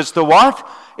church. It's the what?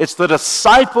 It's the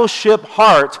discipleship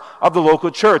heart of the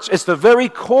local church. It's the very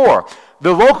core.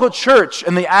 The local church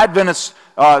in the Adventist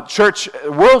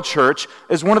world church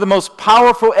is one of the most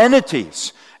powerful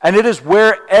entities. And it is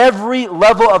where every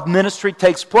level of ministry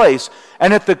takes place.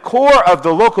 And at the core of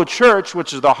the local church,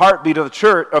 which is the heartbeat of the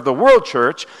church, of the world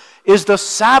church, is the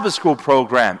Sabbath school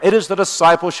program. It is the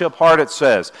discipleship heart, it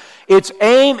says. Its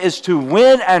aim is to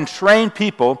win and train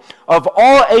people of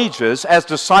all ages as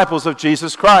disciples of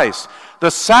Jesus Christ. The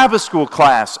Sabbath school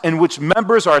class, in which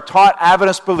members are taught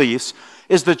Adventist beliefs,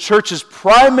 is the church's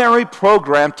primary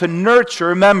program to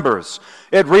nurture members.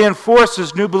 It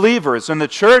reinforces new believers in the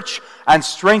church and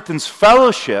strengthens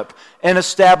fellowship in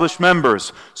established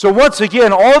members. So once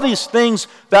again, all these things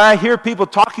that I hear people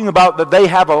talking about that they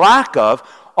have a lack of,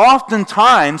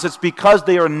 oftentimes it's because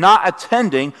they are not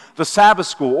attending the Sabbath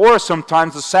school, or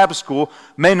sometimes the Sabbath school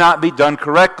may not be done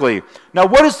correctly. Now,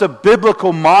 what is the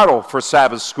biblical model for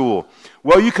Sabbath school?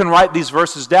 Well, you can write these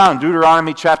verses down.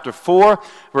 Deuteronomy chapter 4,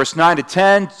 verse 9 to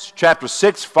 10, chapter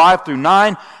 6, 5 through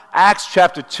 9, Acts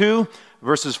chapter 2,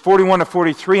 verses 41 to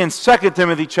 43, and 2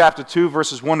 Timothy chapter 2,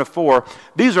 verses 1 to 4.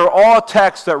 These are all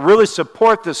texts that really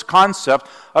support this concept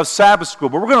of Sabbath school.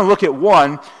 But we're going to look at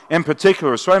one in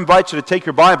particular. So I invite you to take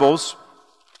your Bibles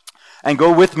and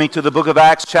go with me to the book of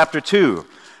Acts chapter 2.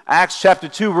 Acts chapter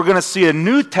 2, we're going to see a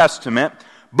New Testament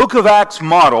book of Acts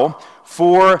model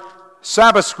for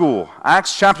Sabbath school.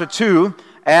 Acts chapter 2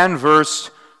 and verse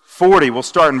 40. We'll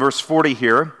start in verse 40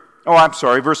 here.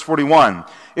 Verse 41.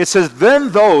 It says,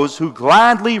 "Then those who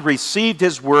gladly received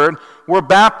his word were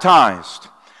baptized.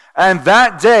 And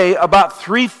that day about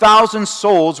 3,000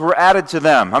 souls were added to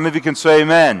them." How many of you can say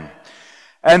amen?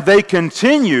 "And they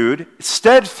continued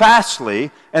steadfastly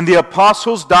in the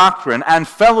apostles' doctrine and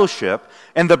fellowship,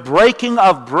 in the breaking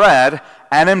of bread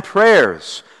and in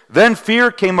prayers. Then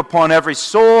fear came upon every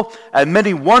soul, and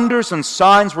many wonders and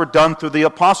signs were done through the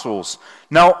apostles.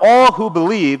 Now all who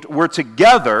believed were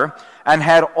together and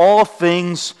had all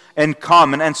things in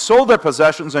common, and sold their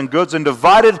possessions and goods, and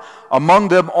divided among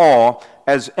them all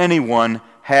as anyone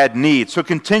had need. So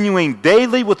continuing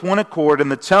daily with one accord in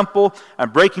the temple,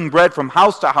 and breaking bread from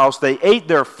house to house, they ate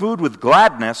their food with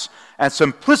gladness and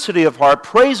simplicity of heart,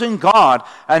 praising God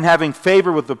and having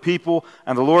favor with the people.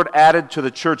 And the Lord added to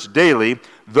the church daily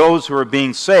those who are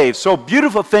being saved. So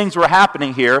beautiful things were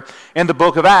happening here in the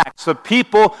book of Acts. The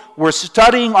people were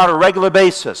studying on a regular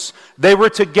basis. They were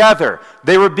together.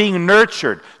 They were being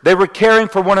nurtured. They were caring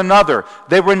for one another.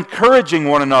 They were encouraging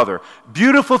one another.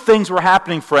 Beautiful things were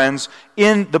happening, friends,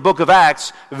 in the book of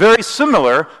Acts, very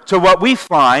similar to what we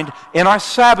find in our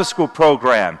Sabbath school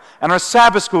program and our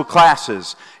Sabbath school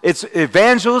classes. It's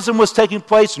evangelism was taking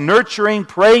place, nurturing,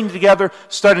 praying together,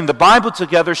 studying the Bible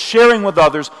together, sharing with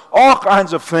others, all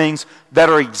kinds of things that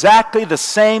are exactly the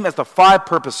same as the 5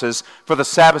 purposes for the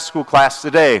Sabbath school class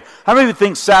today. How many of you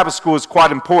think Sabbath school is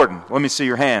quite important? Let me see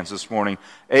your hands this morning.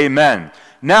 Amen.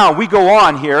 Now, we go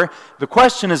on here. The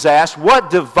question is asked, what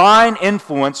divine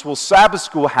influence will Sabbath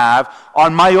school have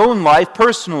on my own life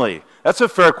personally? That's a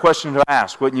fair question to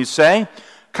ask, wouldn't you say?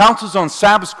 Counsels on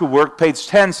Sabbath School Work, page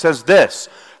 10, says this: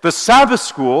 the Sabbath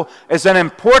school is an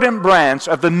important branch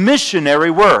of the missionary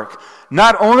work,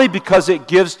 not only because it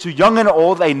gives to young and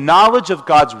old a knowledge of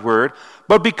God's Word,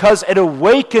 but because it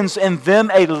awakens in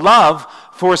them a love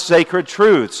for sacred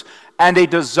truths and a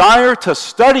desire to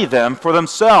study them for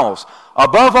themselves.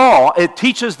 Above all, it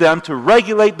teaches them to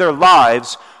regulate their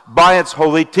lives by its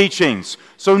holy teachings.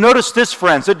 So notice this,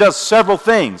 friends, it does several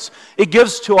things. It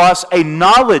gives to us a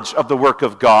knowledge of the work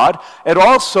of God. It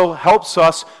also helps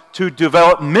us to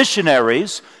develop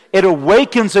missionaries. It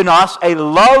awakens in us a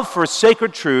love for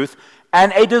sacred truth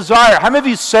and a desire. How many of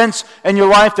you sense in your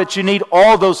life that you need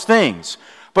all those things?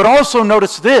 But also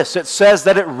notice this, it says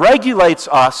that it regulates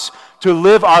us to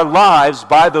live our lives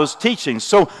by those teachings.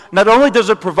 So not only does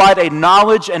it provide a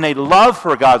knowledge and a love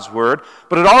for God's Word,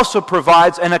 but it also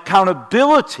provides an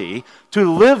accountability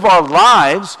to live our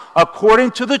lives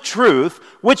according to the truth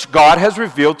which God has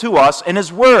revealed to us in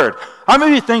His Word. How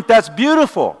many of you think that's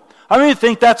beautiful? How many of you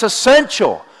think that's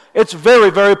essential? It's very,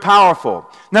 very powerful.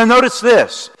 Now notice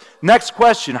this. Next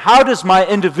question, how does my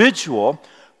individual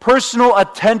personal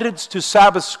attendance to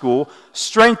Sabbath school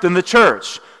strengthen the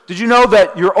church? Did you know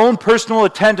that your own personal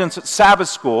attendance at Sabbath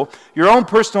school, your own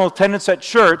personal attendance at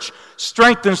church,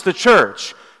 strengthens the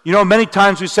church? You know, many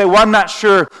times we say, well, I'm not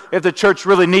sure if the church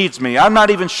really needs me. I'm not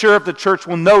even sure if the church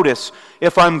will notice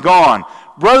if I'm gone.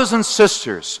 Brothers and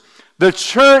sisters, the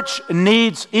church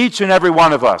needs each and every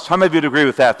one of us. How many of you would agree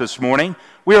with that this morning?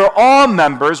 We are all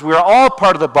members. We are all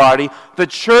part of the body. The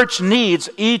church needs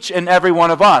each and every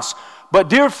one of us. But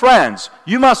dear friends,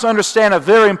 you must understand a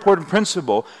very important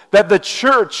principle, that the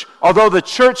church, although the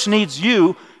church needs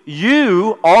you,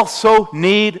 you also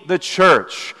need the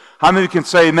church. How many of you can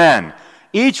say amen?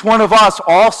 Each one of us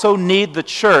also need the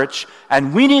church,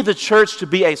 and we need the church to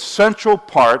be a central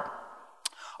part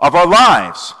of our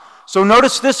lives. So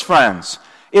notice this, friends.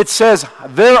 It says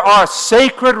there are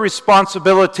sacred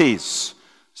responsibilities.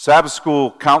 Sabbath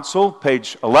School Council,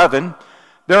 page 11.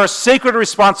 There are sacred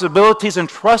responsibilities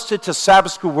entrusted to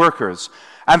Sabbath school workers,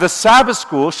 and the Sabbath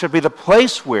school should be the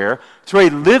place where, through a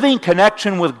living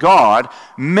connection with God,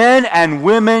 men and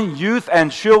women, youth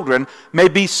and children may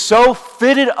be so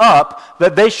fitted up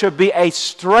that they should be a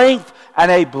strength and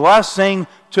a blessing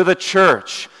to the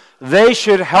church. They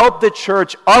should help the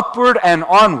church upward and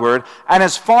onward, and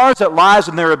as far as it lies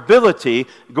in their ability,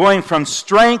 going from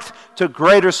strength to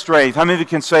greater strength. How many of you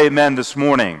can say amen this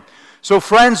morning? So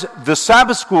friends, the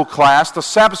Sabbath school class, the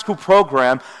Sabbath school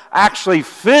program, actually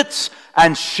fits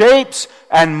and shapes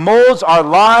and molds our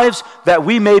lives that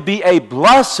we may be a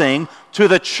blessing to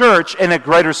the church in a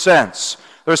greater sense.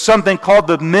 There's something called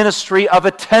the ministry of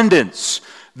attendance,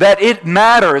 that it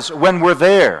matters when we're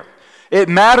there. It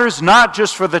matters not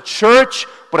just for the church,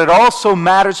 but it also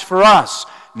matters for us.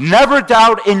 Never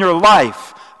doubt in your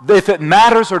life if it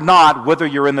matters or not whether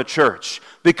you're in the church.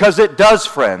 Because it does,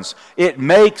 friends. It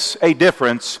makes a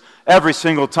difference every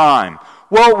single time.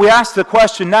 Well, we ask the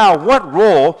question now, what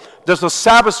role does the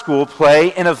Sabbath school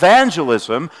play in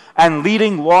evangelism and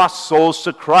leading lost souls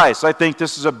to Christ? I think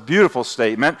this is a beautiful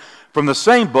statement from the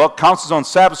same book, Counsels on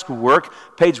Sabbath School Work,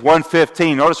 page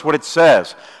 115. Notice what it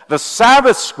says. The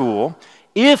Sabbath school,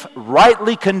 if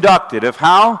rightly conducted,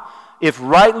 if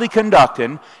rightly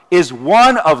conducted, is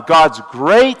one of God's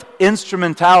great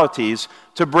instrumentalities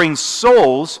to bring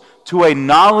souls to a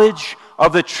knowledge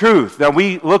of the truth. Now,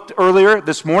 we looked earlier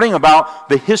this morning about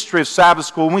the history of Sabbath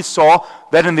school, and we saw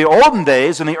that in the olden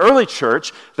days, in the early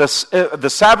church, the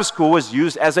Sabbath school was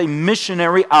used as a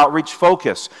missionary outreach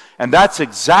focus. And that's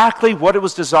exactly what it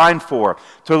was designed for,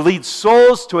 to lead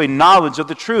souls to a knowledge of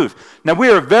the truth. Now, we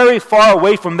are very far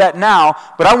away from that now,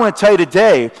 but I want to tell you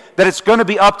today that it's going to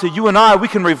be up to you and I. We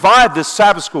can revive this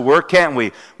Sabbath school work, can't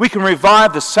we? We can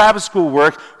revive the Sabbath school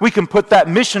work. We can put that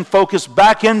mission focus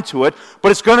back into it,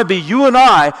 but it's going to be you and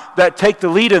I that take the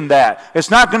lead in that. It's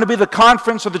not going to be the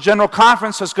conference or the general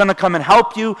conference that's going to come and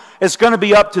help you. It's going to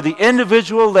be up to the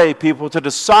individual lay people to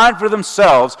decide for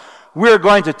themselves. We're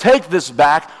going to take this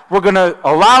back. We're going to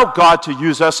allow God to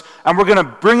use us, and we're going to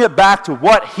bring it back to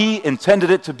what He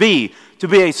intended it to be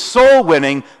a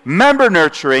soul-winning,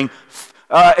 member-nurturing,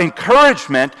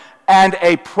 encouragement, and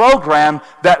a program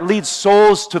that leads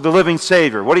souls to the living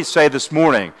Savior. What do you say this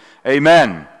morning?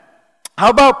 Amen. How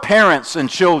about parents and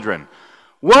children?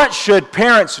 What should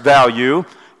parents value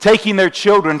taking their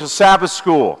children to Sabbath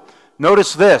school?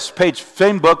 Notice this,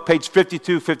 same book, page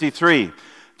 52, 53.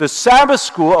 The Sabbath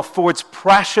school affords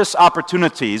precious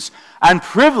opportunities and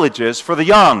privileges for the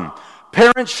young.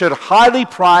 Parents should highly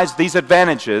prize these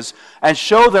advantages and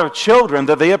show their children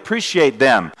that they appreciate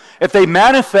them. If they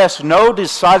manifest no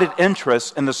decided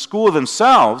interest in the school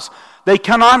themselves, they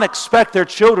cannot expect their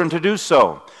children to do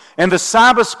so. In the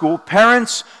Sabbath school,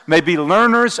 parents may be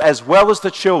learners as well as the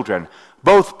children.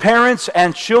 Both parents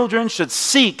and children should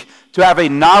seek to have a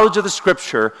knowledge of the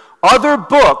Scripture. Other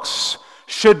books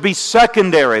should be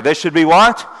secondary. They should be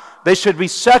what? They should be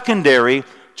secondary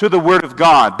to the Word of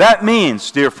God. That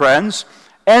means, dear friends,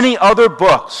 any other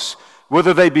books,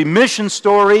 whether they be mission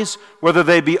stories, whether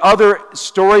they be other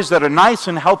stories that are nice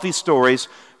and healthy stories,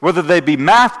 whether they be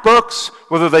math books,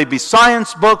 whether they be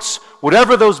science books,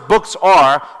 whatever those books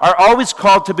are always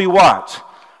called to be what?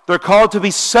 They're called to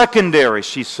be secondary,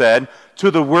 she said,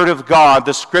 to the Word of God,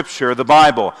 the Scripture, the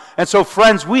Bible. And so,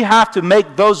 friends, we have to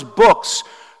make those books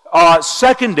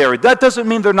secondary. That doesn't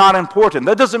mean they're not important.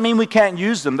 That doesn't mean we can't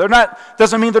use them.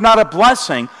 Doesn't mean they're not a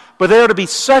blessing, but they are to be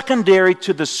secondary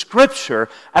to the Scripture,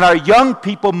 and our young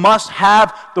people must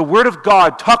have the Word of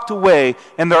God tucked away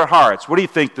in their hearts. What do you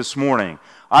think this morning?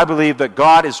 I believe that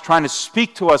God is trying to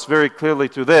speak to us very clearly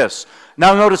through this.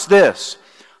 Now notice this.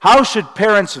 How should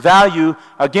parents value,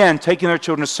 again, taking their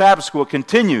children to Sabbath school? It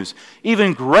continues.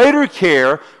 Even greater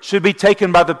care should be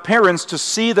taken by the parents to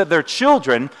see that their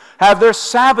children have their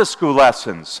Sabbath school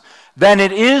lessons than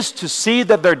it is to see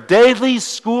that their daily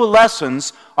school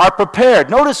lessons are prepared.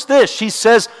 Notice this. She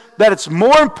says that it's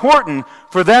more important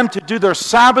for them to do their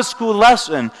Sabbath school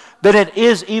lesson than it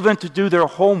is even to do their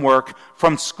homework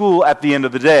from school at the end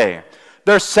of the day.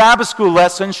 Their Sabbath school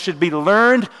lessons should be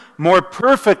learned more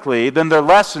perfectly than their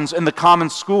lessons in the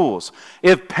common schools.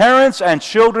 If parents and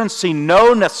children see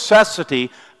no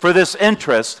necessity for this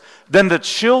interest, then the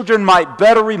children might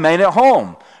better remain at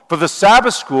home, for the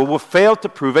Sabbath school will fail to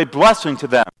prove a blessing to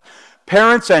them.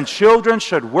 Parents and children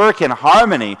should work in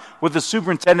harmony with the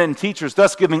superintendent and teachers,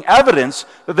 thus giving evidence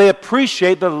that they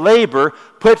appreciate the labor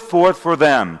put forth for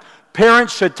them.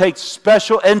 Parents should take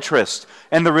special interest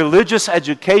in the religious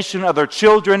education of their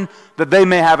children, that they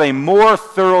may have a more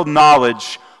thorough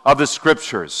knowledge of the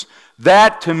Scriptures.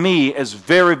 That, to me, is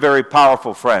very, very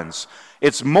powerful, friends.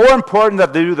 It's more important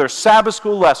that they do their Sabbath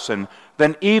school lesson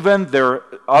than even their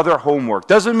other homework.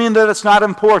 Doesn't mean that it's not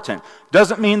important.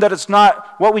 Doesn't mean that it's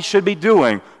not what we should be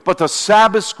doing. But the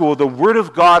Sabbath school, the Word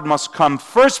of God must come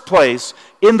first place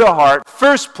in the heart,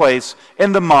 first place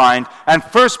in the mind, and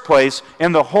first place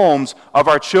in the homes of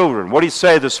our children. What do you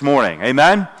say this morning?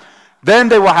 Amen? Then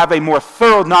they will have a more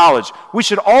thorough knowledge. We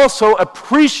should also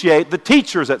appreciate the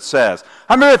teachers, it says.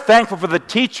 I'm very thankful for the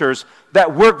teachers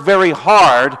that work very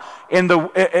hard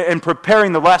in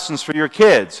preparing the lessons for your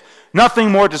kids.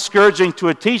 Nothing more discouraging to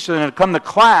a teacher than to come to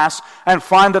class and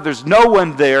find that there's no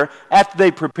one there after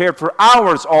they prepared for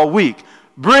hours all week.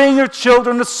 Bring your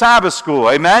children to Sabbath school,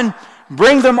 amen?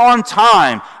 Bring them on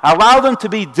time. Allow them to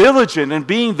be diligent in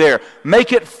being there.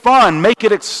 Make it fun. Make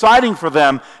it exciting for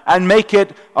them. And make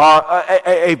it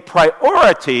a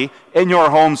priority in your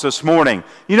homes this morning.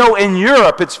 You know, in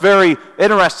Europe, it's very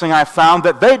interesting, I found,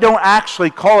 that they don't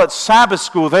actually call it Sabbath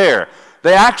school there.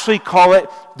 They actually call it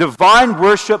Divine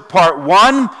Worship Part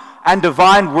 1 and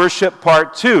Divine Worship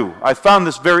Part 2. I found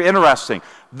this very interesting.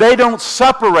 They don't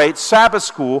separate Sabbath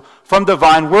school from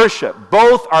divine worship.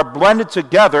 Both are blended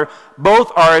together. Both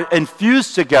are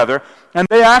infused together. And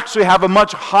they actually have a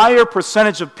much higher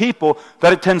percentage of people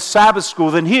that attend Sabbath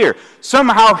school than here.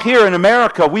 Somehow here in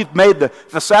America, we've made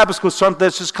the Sabbath school something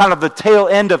that's just kind of the tail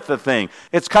end of the thing.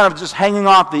 It's kind of just hanging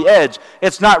off the edge.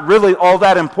 It's not really all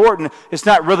that important. It's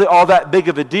not really all that big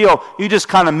of a deal. You just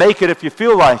kind of make it if you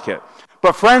feel like it.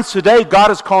 But friends, today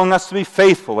God is calling us to be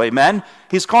faithful, amen?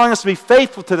 He's calling us to be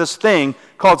faithful to this thing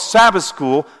called Sabbath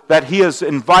school that He has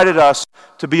invited us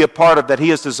to be a part of, that He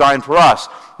has designed for us.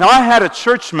 Now, I had a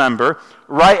church member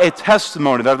write a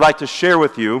testimony that I'd like to share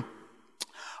with you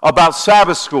about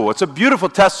Sabbath school. It's a beautiful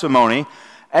testimony,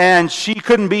 and she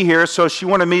couldn't be here, so she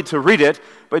wanted me to read it.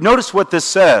 But notice what this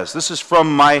says. This is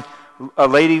from a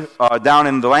lady down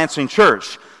in the Lansing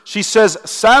church. She says,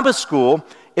 Sabbath school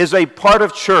is a part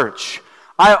of church.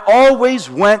 I always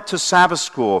went to Sabbath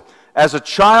school as a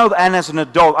child and as an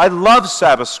adult. I love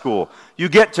Sabbath school. You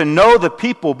get to know the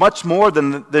people much more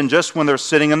than just when they're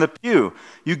sitting in the pew.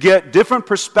 You get different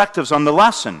perspectives on the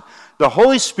lesson. The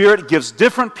Holy Spirit gives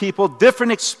different people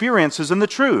different experiences in the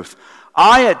truth.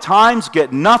 I at times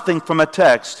get nothing from a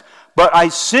text, but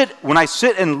when I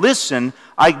sit and listen,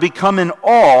 I become in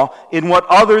awe in what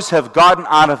others have gotten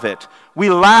out of it. We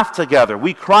laugh together.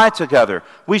 We cry together.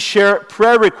 We share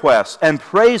prayer requests and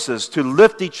praises to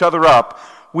lift each other up.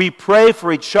 We pray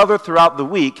for each other throughout the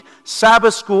week.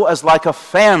 Sabbath school is like a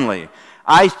family.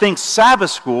 I think Sabbath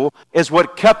school is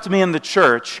what kept me in the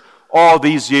church all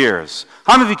these years.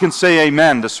 How many of you can say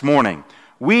amen this morning?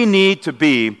 We need to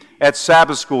be at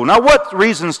Sabbath school. Now, what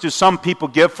reasons do some people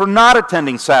give for not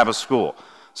attending Sabbath school?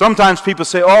 Sometimes people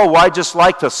say, oh, well, I just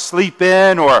like to sleep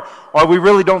in, or we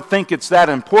really don't think it's that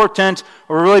important,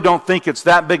 or we really don't think it's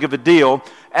that big of a deal.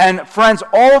 And friends,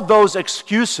 all of those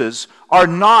excuses are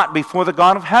not before the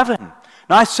God of heaven.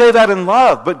 Now, I say that in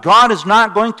love, but God is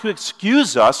not going to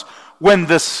excuse us when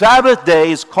the Sabbath day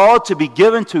is called to be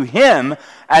given to Him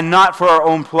and not for our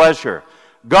own pleasure.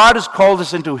 God has called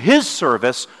us into His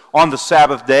service on the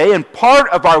Sabbath day, and part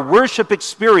of our worship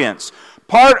experience,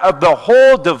 part of the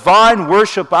whole divine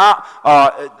worship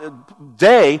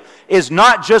day is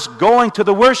not just going to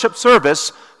the worship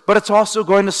service, but it's also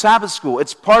going to Sabbath school.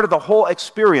 It's part of the whole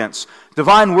experience.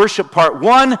 Divine worship part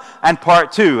 1 and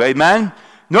part 2. Amen?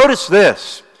 Notice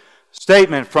this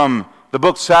statement from the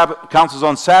book Counsels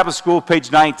on Sabbath School,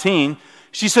 page 19.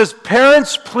 She says,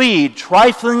 parents plead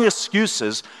trifling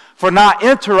excuses for not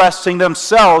interesting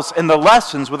themselves in the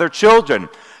lessons with their children,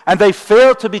 and they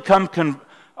fail to become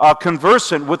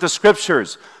conversant with the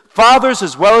Scriptures. Fathers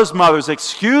as well as mothers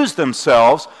excuse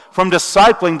themselves from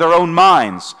disciplining their own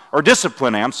minds, or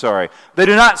disciplining, They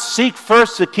do not seek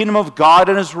first the kingdom of God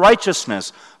and His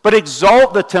righteousness, but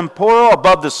exalt the temporal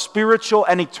above the spiritual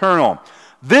and eternal.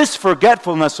 This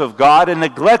forgetfulness of God and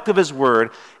neglect of His word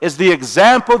is the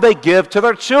example they give to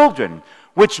their children,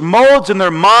 which molds in their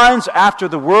minds after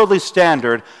the worldly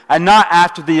standard and not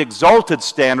after the exalted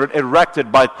standard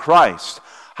erected by Christ.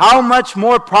 How much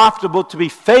more profitable to be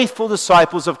faithful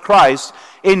disciples of Christ,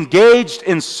 engaged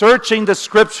in searching the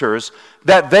Scriptures,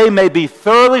 that they may be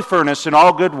thoroughly furnished in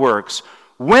all good works.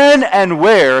 When and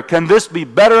where can this be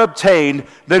better obtained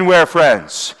than where,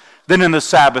 friends? Than in the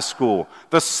Sabbath school.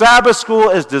 The Sabbath school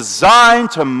is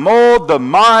designed to mold the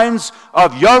minds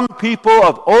of young people,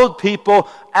 of old people,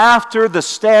 after the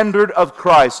standard of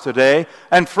Christ today.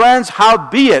 And friends,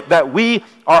 howbeit that we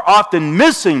are often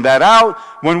missing that out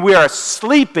when we are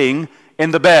sleeping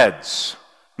in the beds.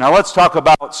 Now let's talk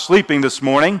about sleeping this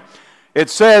morning. It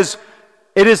says,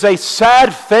 it is a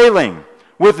sad failing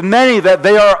with many that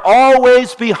they are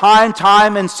always behind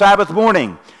time in Sabbath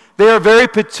morning. They are very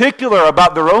particular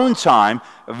about their own time,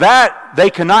 that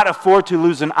they cannot afford to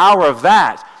lose an hour of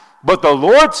that. But the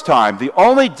Lord's time, the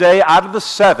only day out of the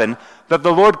 7 that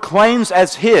the Lord claims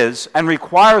as His and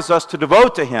requires us to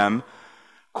devote to Him,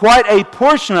 quite a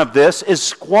portion of this is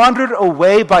squandered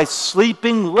away by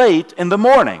sleeping late in the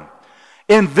morning.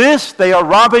 In this, they are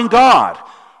robbing God.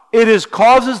 It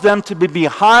causes them to be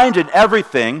behind in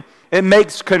everything. It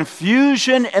makes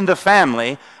confusion in the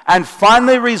family and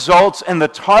finally results in the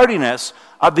tardiness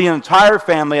of the entire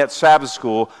family at Sabbath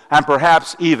school and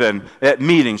perhaps even at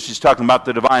meetings. She's talking about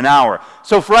the divine hour.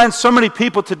 So friends, so many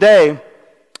people today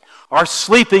are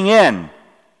sleeping in.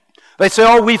 They say,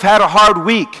 oh, we've had a hard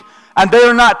week. And they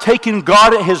are not taking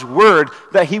God at His word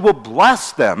that He will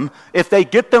bless them if they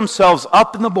get themselves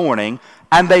up in the morning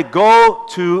and they go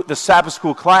to the Sabbath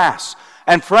school class.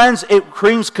 And friends, it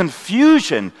brings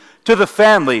confusion to the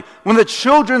family. When the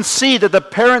children see that the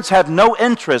parents have no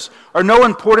interest or no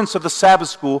importance of the Sabbath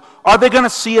school, are they going to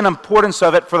see an importance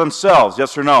of it for themselves?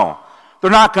 Yes or no?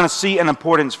 They're not going to see an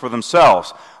importance for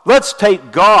themselves. Let's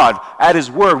take God at His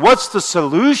word. What's the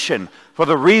solution for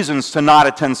the reasons to not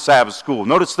attend Sabbath school?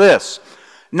 Notice this.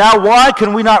 Now, why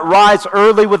can we not rise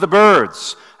early with the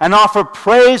birds and offer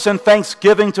praise and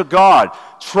thanksgiving to God?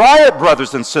 Try it,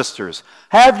 brothers and sisters.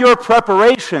 Have your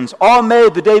preparations all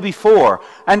made the day before,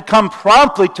 and come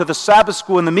promptly to the Sabbath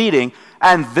school and the meeting,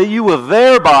 and you will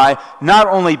thereby not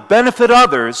only benefit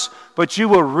others, but you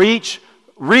will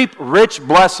reap rich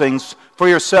blessings for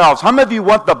yourselves. How many of you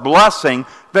want the blessing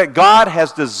that God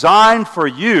has designed for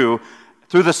you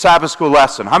through the Sabbath school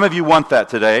lesson? How many of you want that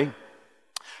today?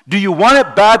 Do you want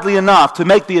it badly enough to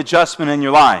make the adjustment in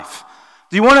your life?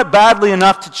 Do you want it badly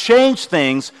enough to change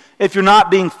things if you're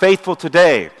not being faithful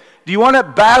today? Do you want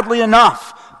it badly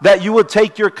enough that you would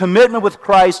take your commitment with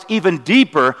Christ even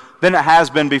deeper than it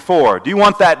has been before? Do you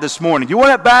want that this morning? Do you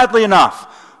want it badly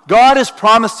enough? God has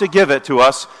promised to give it to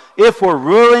us if we're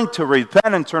willing to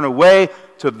repent and turn away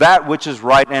to that which is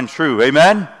right and true.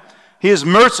 Amen? He is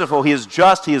merciful, He is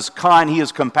just, He is kind, He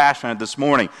is compassionate this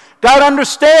morning. God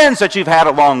understands that you've had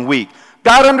a long week.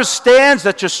 God understands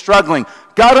that you're struggling.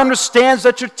 God understands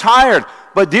that you're tired.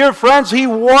 But dear friends, He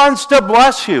wants to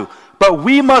bless you. But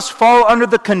we must fall under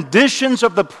the conditions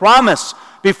of the promise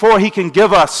before He can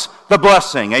give us the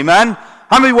blessing. Amen?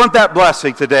 How many want that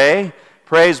blessing today?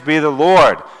 Praise be the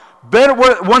Lord.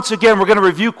 Once again, we're going to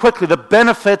review quickly the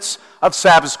benefits of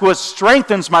Sabbath school. It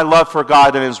strengthens my love for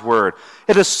God and His Word.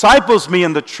 It disciples me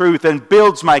in the truth and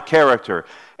builds my character.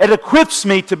 It equips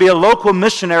me to be a local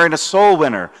missionary and a soul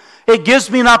winner. It gives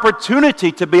me an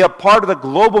opportunity to be a part of the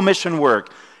global mission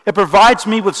work. It provides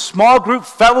me with small group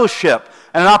fellowship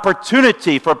and an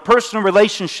opportunity for personal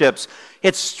relationships.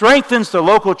 It strengthens the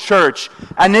local church,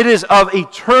 and it is of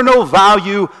eternal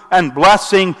value and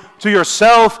blessing to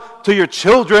yourself, to your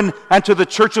children, and to the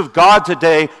church of God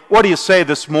today. What do you say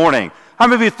this morning? How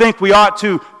many of you think we ought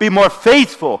to be more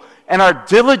faithful in our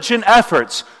diligent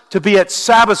efforts to be at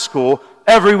Sabbath school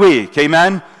every week?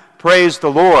 Amen? Praise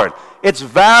the Lord. It's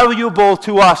valuable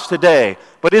to us today,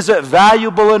 but is it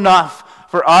valuable enough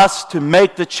for us to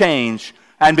make the change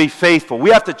and be faithful?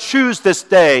 We have to choose this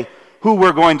day who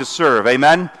we're going to serve.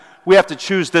 Amen? We have to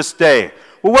choose this day.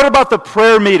 Well, what about the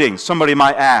prayer meeting? Somebody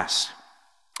might ask.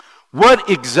 What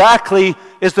exactly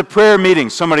is the prayer meeting?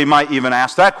 Somebody might even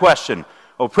ask that question.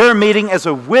 Well, prayer meeting is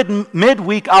a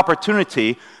midweek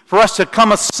opportunity for us to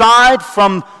come aside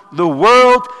from the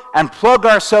world and plug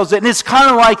ourselves in. It's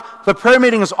kind of like the prayer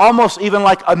meeting is almost even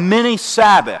like a mini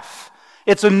Sabbath.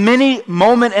 It's a mini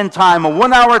moment in time, a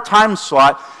 1-hour time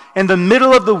slot in the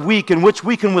middle of the week in which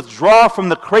we can withdraw from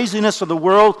the craziness of the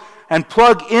world and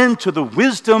plug into the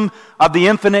wisdom of the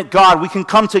infinite God. We can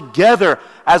come together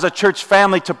as a church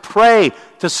family to pray,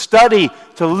 to study,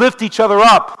 to lift each other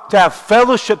up, to have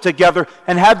fellowship together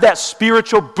and have that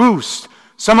spiritual boost.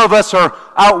 Some of us are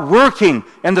out working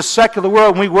in the secular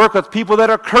world, and we work with people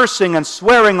that are cursing and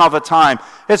swearing all the time.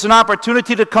 It's an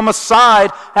opportunity to come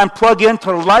aside and plug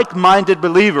into like-minded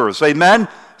believers. Amen?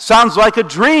 Sounds like a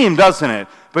dream, doesn't it?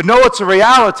 But no, it's a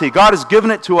reality. God has given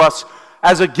it to us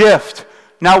as a gift.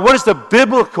 Now, what is the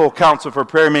biblical counsel for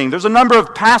prayer meeting? There's a number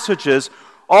of passages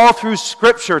all through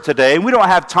Scripture today, and we don't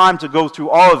have time to go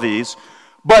through all of these.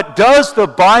 But does the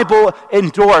Bible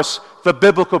endorse the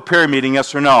biblical prayer meeting,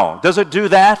 yes or no? Does it do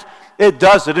that? It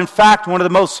does it. In fact, one of the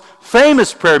most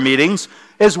famous prayer meetings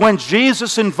is when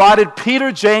Jesus invited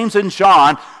Peter, James, and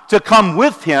John to come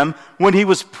with him when he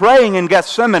was praying in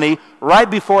Gethsemane right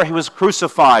before he was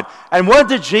crucified. And what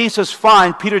did Jesus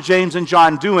find Peter, James, and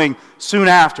John doing soon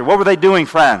after? What were they doing,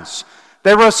 friends?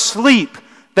 They were asleep.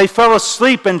 They fell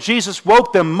asleep, and Jesus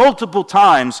woke them multiple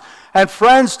times. And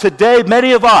friends, today,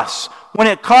 many of us, when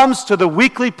it comes to the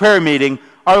weekly prayer meeting,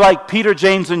 are like Peter,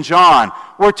 James, and John.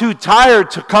 We're too tired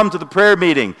to come to the prayer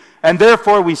meeting, and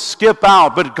therefore we skip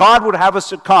out. But God would have us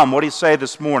to come. What do you say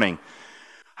this morning?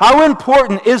 How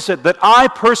important is it that I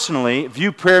personally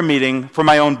view prayer meeting for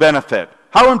my own benefit?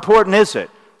 How important is it?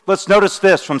 Let's notice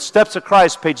this from Steps of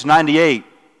Christ, page 98.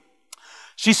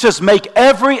 She says, make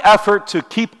every effort to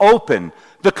keep open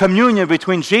the communion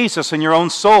between Jesus and your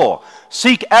own soul.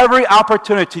 Seek every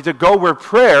opportunity to go where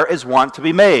prayer is wont to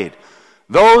be made.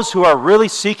 Those who are really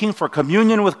seeking for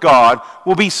communion with God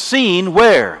will be seen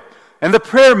where? In the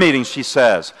prayer meeting, she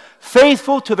says,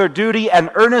 faithful to their duty and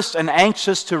earnest and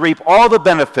anxious to reap all the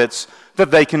benefits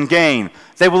that they can gain.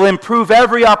 They will improve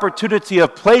every opportunity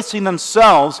of placing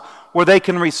themselves where they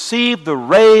can receive the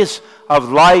rays of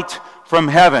light from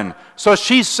heaven. So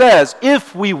she says,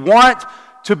 if we want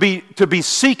to be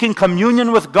seeking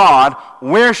communion with God,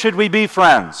 where should we be,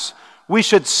 friends? We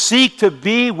should seek to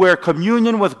be where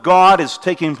communion with God is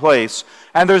taking place.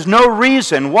 And there's no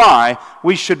reason why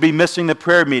we should be missing the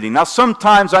prayer meeting. Now,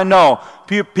 sometimes I know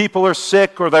people are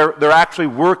sick or they're actually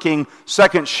working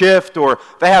second shift or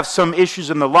they have some issues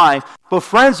in their life. But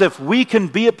friends, if we can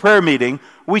be at prayer meeting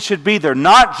we should be there.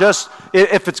 Not just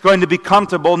if it's going to be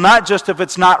comfortable, not just if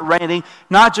it's not raining,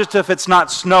 not just if it's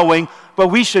not snowing, but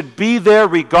we should be there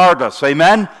regardless.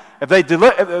 Amen?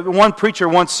 One preacher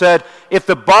once said, if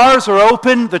the bars are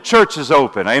open, the church is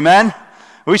open. Amen?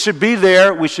 We should be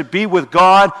there. We should be with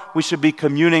God. We should be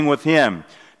communing with Him.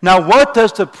 Now, what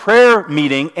does the prayer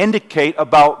meeting indicate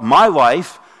about my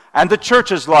life and the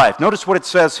church's life? Notice what it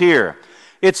says here.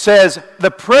 It says, the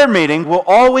prayer meeting will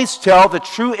always tell the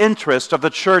true interest of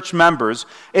the church members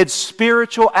in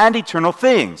spiritual and eternal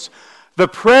things. The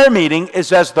prayer meeting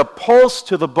is as the pulse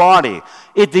to the body.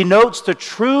 It denotes the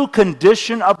true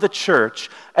condition of the church.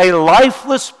 A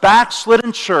lifeless,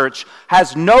 backslidden church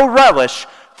has no relish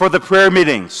for the prayer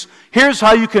meetings. Here's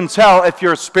how you can tell if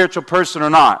you're a spiritual person or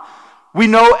not. We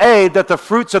know, that the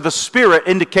fruits of the Spirit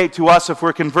indicate to us if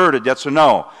we're converted, yes or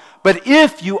no. But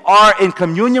if you are in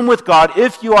communion with God,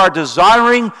 if you are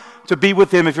desiring to be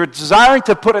with Him, if you're desiring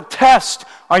to put a test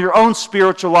on your own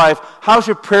spiritual life, how's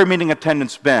your prayer meeting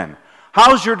attendance been?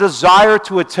 How's your desire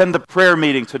to attend the prayer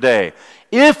meeting today?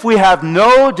 If we have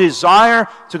no desire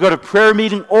to go to prayer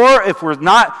meeting, or if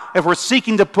we're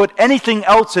seeking to put anything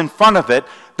else in front of it,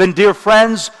 then dear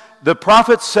friends, the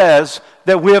prophet says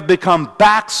that we have become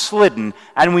backslidden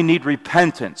and we need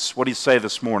repentance. What do you say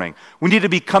this morning? We need to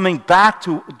be coming back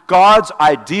to God's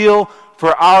ideal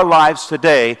for our lives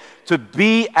today, to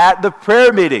be at the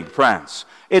prayer meeting, friends.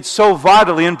 It's so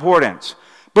vitally important.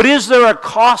 But is there a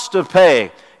cost to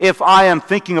pay if I am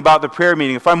thinking about the prayer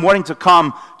meeting, if I'm wanting to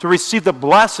come to receive the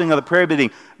blessing of the prayer meeting?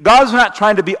 God's not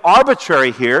trying to be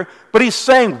arbitrary here, but He's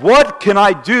saying, what can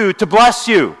I do to bless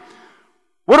you?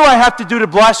 What do I have to do to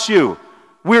bless you?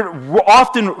 We're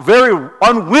often very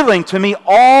unwilling to meet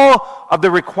all of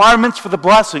the requirements for the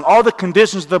blessing, all the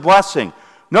conditions of the blessing.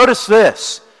 Notice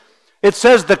this. It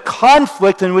says the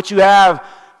conflict in which you have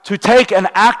to take an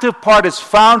active part is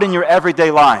found in your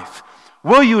everyday life.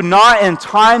 Will you not in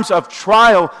times of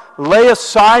trial lay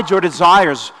aside your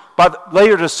desires, by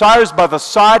the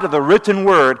side of the written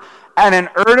word, and in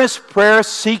earnest prayer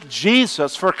seek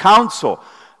Jesus for counsel?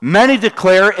 Many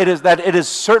declare it is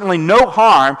certainly no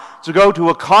harm to go to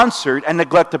a concert and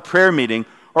neglect a prayer meeting,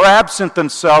 or absent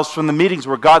themselves from the meetings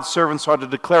where God's servants are to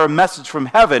declare a message from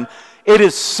heaven. It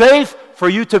is safe for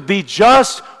you to be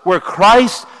just where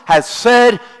Christ has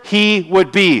said He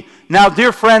would be. Now,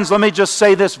 dear friends, let me just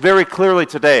say this very clearly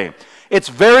today. It's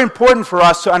very important for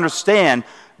us to understand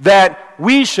that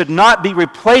we should not be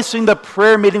replacing the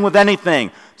prayer meeting with anything.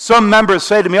 Some members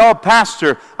say to me, "Oh,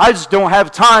 Pastor, I just don't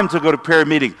have time to go to prayer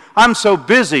meeting. I'm so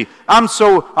busy.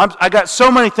 I got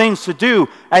so many things to do."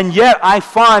 And yet I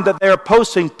find that they're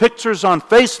posting pictures on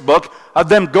Facebook of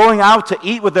them going out to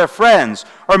eat with their friends.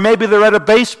 Or maybe they're at a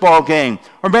baseball game.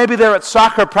 Or maybe they're at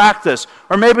soccer practice.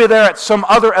 Or maybe they're at some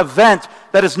other event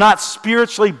that is not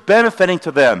spiritually benefiting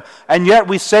to them. And yet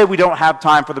we say we don't have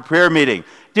time for the prayer meeting.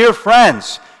 Dear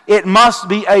friends, it must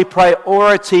be a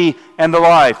priority in the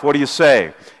life. What do you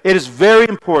say? It is very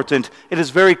important, it is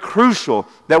very crucial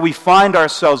that we find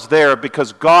ourselves there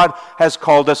because God has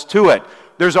called us to it.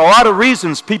 There's a lot of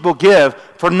reasons people give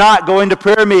for not going to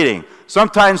prayer meeting.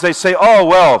 Sometimes they say, "Oh,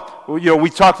 well,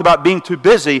 we talked about being too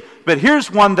busy," but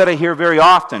here's one that I hear very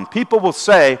often. People will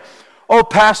say, "Oh,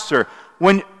 Pastor,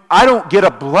 when I don't get a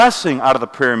blessing out of the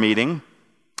prayer meeting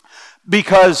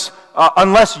because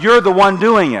unless you're the one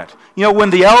doing it.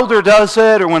 When the elder does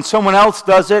it or when someone else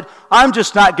does it, I'm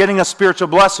just not getting a spiritual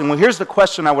blessing." Well, here's the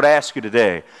question I would ask you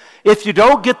today. If you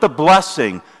don't get the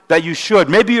blessing that you should,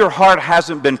 maybe your heart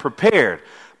hasn't been prepared,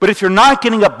 but if you're not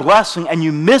getting a blessing and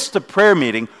you miss the prayer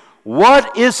meeting,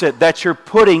 what is it that you're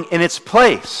putting in its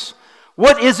place?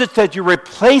 What is it that you're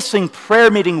replacing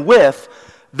prayer meeting with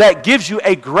that gives you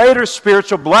a greater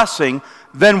spiritual blessing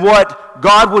than what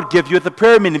God would give you at the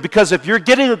prayer meeting? Because if you're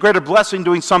getting a greater blessing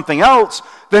doing something else,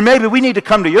 then maybe we need to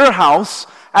come to your house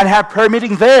and have prayer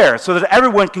meeting there so that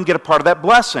everyone can get a part of that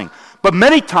blessing. But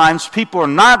many times people are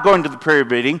not going to the prayer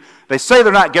meeting. They say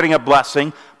they're not getting a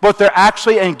blessing, but they're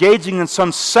actually engaging in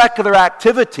some secular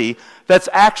activity that's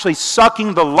actually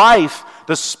sucking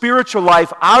the spiritual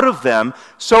life out of them.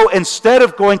 So instead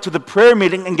of going to the prayer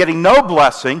meeting and getting no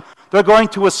blessing, they're going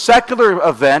to a secular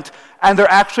event and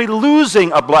they're actually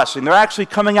losing a blessing. They're actually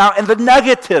coming out in the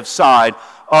negative side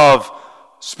of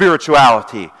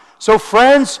spirituality. So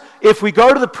friends, if we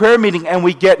go to the prayer meeting and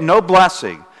we get no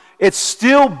blessing, it's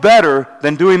still better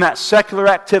than doing that secular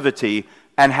activity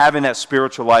and having that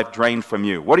spiritual life drained from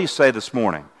you. What do you say this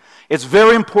morning? It's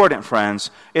very important, friends.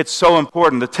 It's so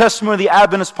important. The testimony of the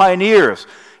Adventist pioneers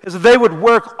is that they would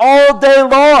work all day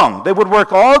long. They would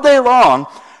work all day long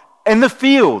in the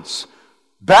fields,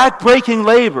 back-breaking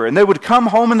labor, and they would come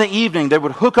home in the evening. They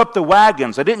would hook up the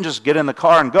wagons. They didn't just get in the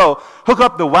car and go. Hook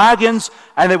up the wagons,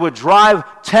 and they would drive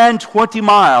 10, 20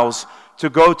 miles to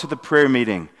go to the prayer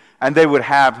meeting, and they would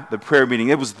have the prayer meeting.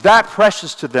 It was that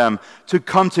precious to them to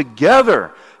come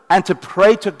together and to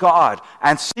pray to God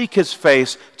and seek His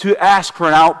face, to ask for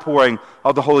an outpouring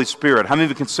of the Holy Spirit. How many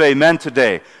of you can say amen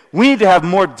today? We need to have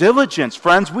more diligence,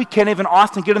 friends. We can't even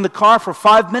often get in the car for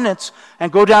 5 minutes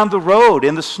and go down the road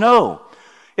in the snow.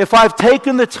 If I've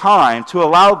taken the time to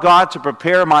allow God to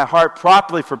prepare my heart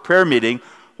properly for prayer meeting,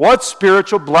 what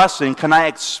spiritual blessing can I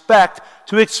expect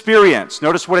to experience?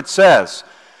 Notice what it says.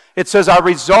 It says, I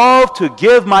resolved to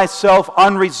give myself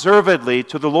unreservedly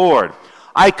to the Lord.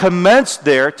 I commenced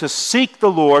there to seek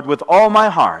the Lord with all my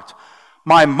heart.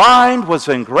 My mind was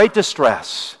in great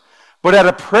distress, but at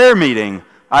a prayer meeting,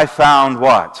 I found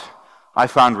what? I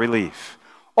found relief.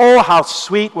 Oh, how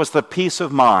sweet was the peace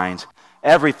of mind.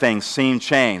 Everything seemed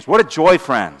changed. What a joy,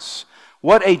 friends.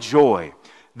 What a joy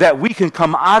that we can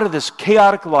come out of this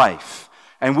chaotic life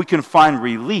and we can find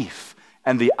relief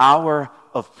in the hour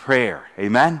of prayer.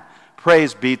 Amen?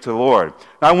 Praise be to the Lord.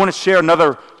 Now, I want to share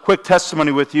another quick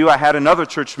testimony with you. I had another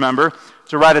church member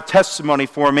to write a testimony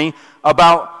for me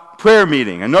about prayer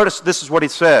meeting. And notice this is what he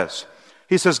says.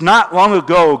 He says, not long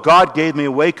ago, God gave me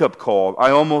a wake-up call.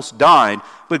 I almost died,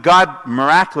 but God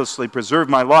miraculously preserved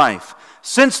my life.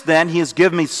 Since then, He has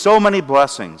given me so many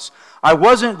blessings. I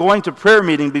wasn't going to prayer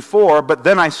meeting before, but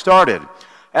then I started.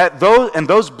 And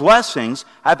those blessings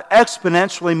have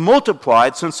exponentially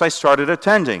multiplied since I started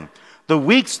attending. The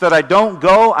weeks that I don't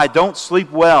go, I don't sleep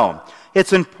well.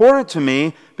 It's important to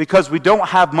me because we don't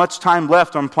have much time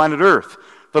left on planet Earth.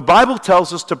 The Bible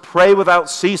tells us to pray without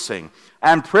ceasing,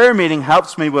 and prayer meeting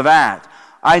helps me with that.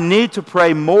 I need to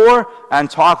pray more and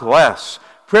talk less.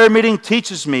 Prayer meeting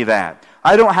teaches me that.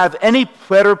 I don't have any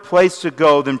better place to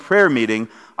go than prayer meeting.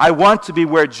 I want to be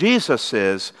where Jesus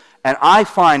is, and I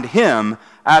find Him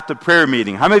at the prayer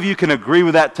meeting. How many of you can agree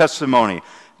with that testimony?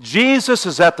 Jesus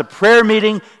is at the prayer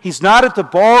meeting. He's not at the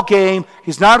ball game.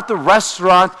 He's not at the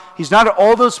restaurant. He's not at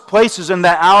all those places in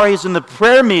that hour. He's in the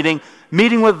prayer meeting,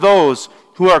 meeting with those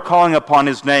who are calling upon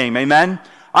His name. Amen?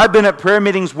 I've been at prayer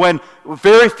meetings when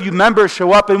very few members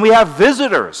show up and we have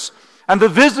visitors. And the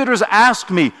visitors ask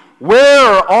me, where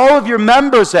are all of your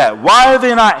members at? Why are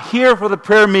they not here for the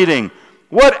prayer meeting?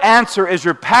 What answer is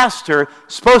your pastor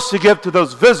supposed to give to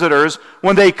those visitors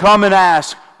when they come and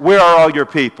ask, where are all your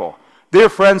people? Dear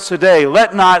friends, today,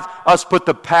 let not us put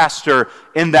the pastor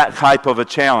in that type of a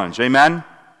challenge. Amen?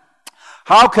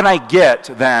 How can I get,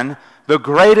 then, the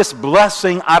greatest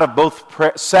blessing out of both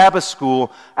Sabbath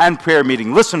school and prayer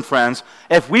meeting? Listen, friends,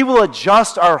 if we will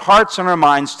adjust our hearts and our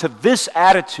minds to this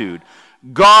attitude,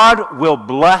 God will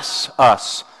bless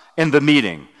us in the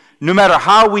meeting. No matter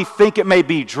how we think it may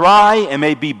be dry, it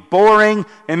may be boring,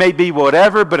 it may be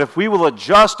whatever, but if we will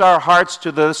adjust our hearts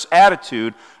to this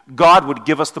attitude, God would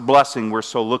give us the blessing we're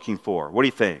so looking for. What do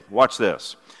you think? Watch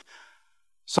this.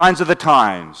 Signs of the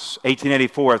Times,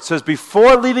 1884. It says,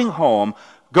 before leaving home,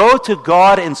 go to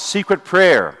God in secret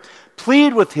prayer.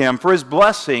 Plead with Him for His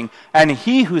blessing, and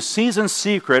He who sees in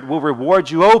secret will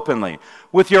reward you openly.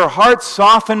 With your heart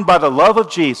softened by the love of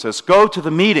Jesus, go to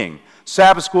the meeting,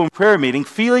 Sabbath school and prayer meeting,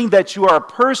 feeling that you are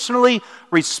personally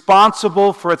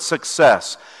responsible for its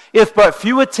success. If but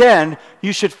few attend,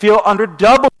 you should feel under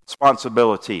double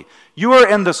responsibility. You are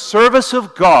in the service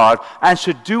of God and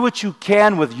should do what you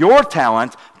can with your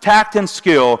talent, tact, and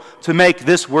skill to make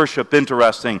this worship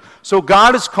interesting. So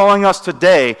God is calling us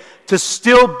today to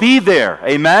still be there.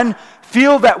 Amen?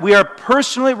 Feel that we are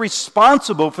personally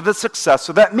responsible for the success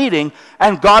of that meeting,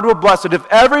 and God will bless it. If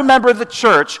every member of the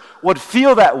church would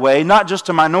feel that way, not just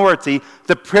a minority,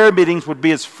 the prayer meetings would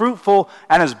be as fruitful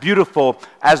and as beautiful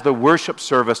as the worship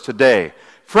service today.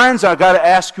 Friends, I've got to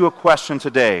ask you a question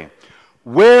today.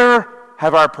 Where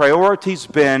have our priorities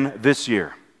been this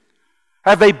year?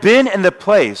 Have they been in the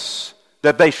place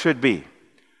that they should be?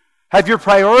 Have your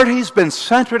priorities been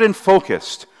centered and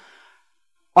focused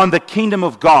on the kingdom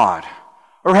of God?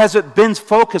 Or have they been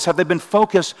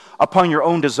focused upon your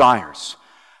own desires?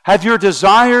 Have your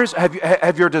desires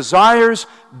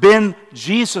been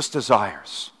Jesus'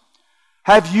 desires?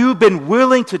 Have you been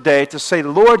willing today to say,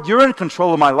 Lord, you're in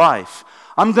control of my life.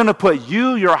 I'm going to put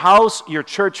you, your house, your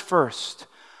church first.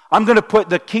 I'm going to put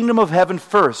the kingdom of heaven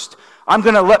first. I'm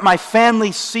going to let my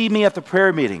family see me at the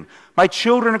prayer meeting. My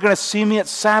children are going to see me at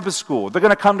Sabbath school. They're going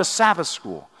to come to Sabbath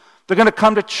school. They're going to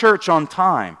come to church on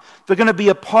time. They're going to be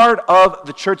a part of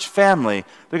the church family.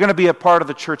 They're going to be a part of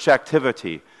the church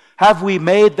activity. Have we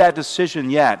made that decision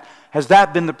yet? Has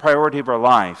that been the priority of our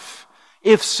life?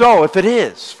 If so, if it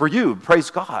is for you, praise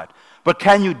God. But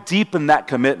can you deepen that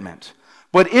commitment?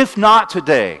 But if not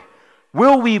today,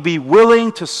 will we be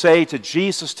willing to say to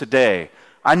Jesus today,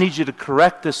 I need you to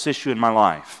correct this issue in my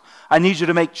life. I need you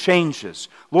to make changes.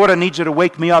 Lord, I need you to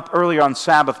wake me up earlier on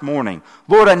Sabbath morning.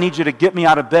 Lord, I need you to get me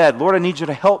out of bed. Lord, I need you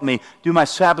to help me do my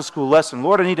Sabbath school lesson.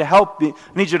 Lord, I need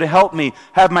you to help me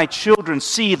have my children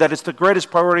see that it's the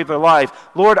greatest priority of their life.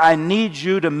 Lord, I need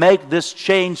you to make this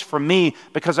change for me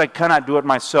because I cannot do it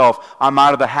myself. I'm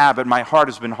out of the habit. My heart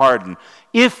has been hardened.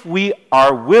 If we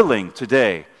are willing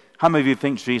today, how many of you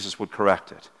think Jesus would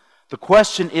correct it? The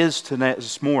question is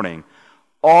this morning,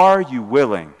 are you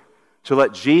willing to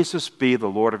let Jesus be the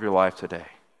Lord of your life today?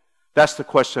 That's the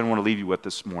question I want to leave you with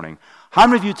this morning. How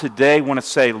many of you today want to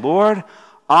say, Lord,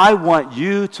 I want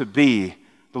you to be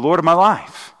the Lord of my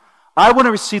life. I want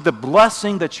to receive the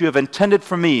blessing that you have intended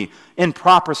for me in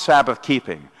proper Sabbath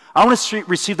keeping. I want to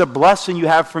receive the blessing you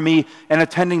have for me in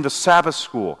attending the Sabbath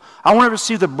school. I want to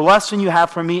receive the blessing you have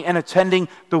for me in attending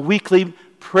the weekly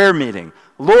prayer meeting.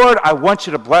 Lord, I want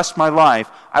you to bless my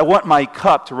life. I want my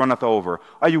cup to runneth over.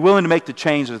 Are you willing to make the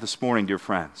changes this morning, dear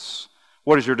friends?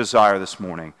 What is your desire this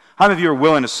morning? How many of you are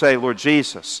willing to say, Lord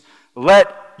Jesus,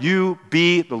 let you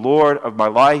be the Lord of my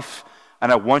life,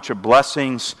 and I want your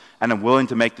blessings, and I'm willing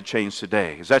to make the change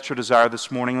today? Is that your desire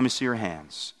this morning? Let me see your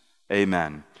hands.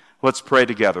 Amen. Let's pray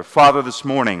together. Father, this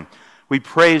morning, we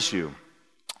praise you,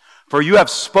 for you have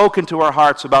spoken to our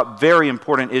hearts about very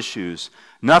important issues.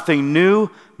 Nothing new,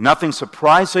 nothing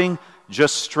surprising,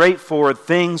 just straightforward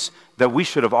things that we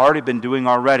should have already been doing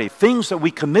already. Things that we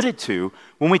committed to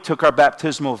when we took our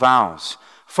baptismal vows.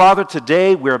 Father,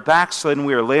 today we are backslidden,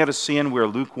 we are Laodicean, we are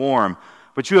lukewarm.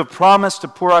 But you have promised to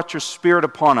pour out your Spirit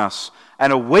upon us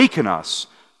and awaken us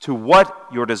to what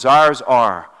your desires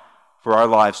are for our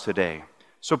lives today.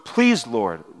 So please,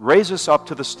 Lord, raise us up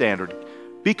to the standard.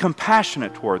 Be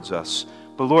compassionate towards us.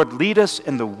 But Lord, lead us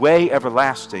in the way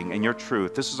everlasting in your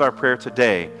truth. This is our prayer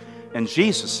today. In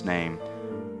Jesus' name,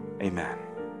 amen.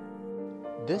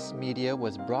 This media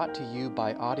was brought to you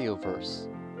by Audioverse,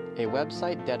 a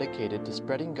website dedicated to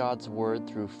spreading God's Word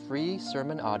through free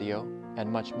sermon audio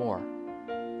and much more.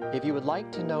 If you would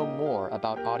like to know more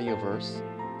about Audioverse,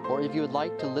 or if you would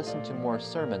like to listen to more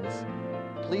sermons,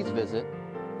 please visit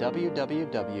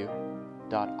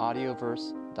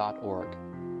www.audioverse.org.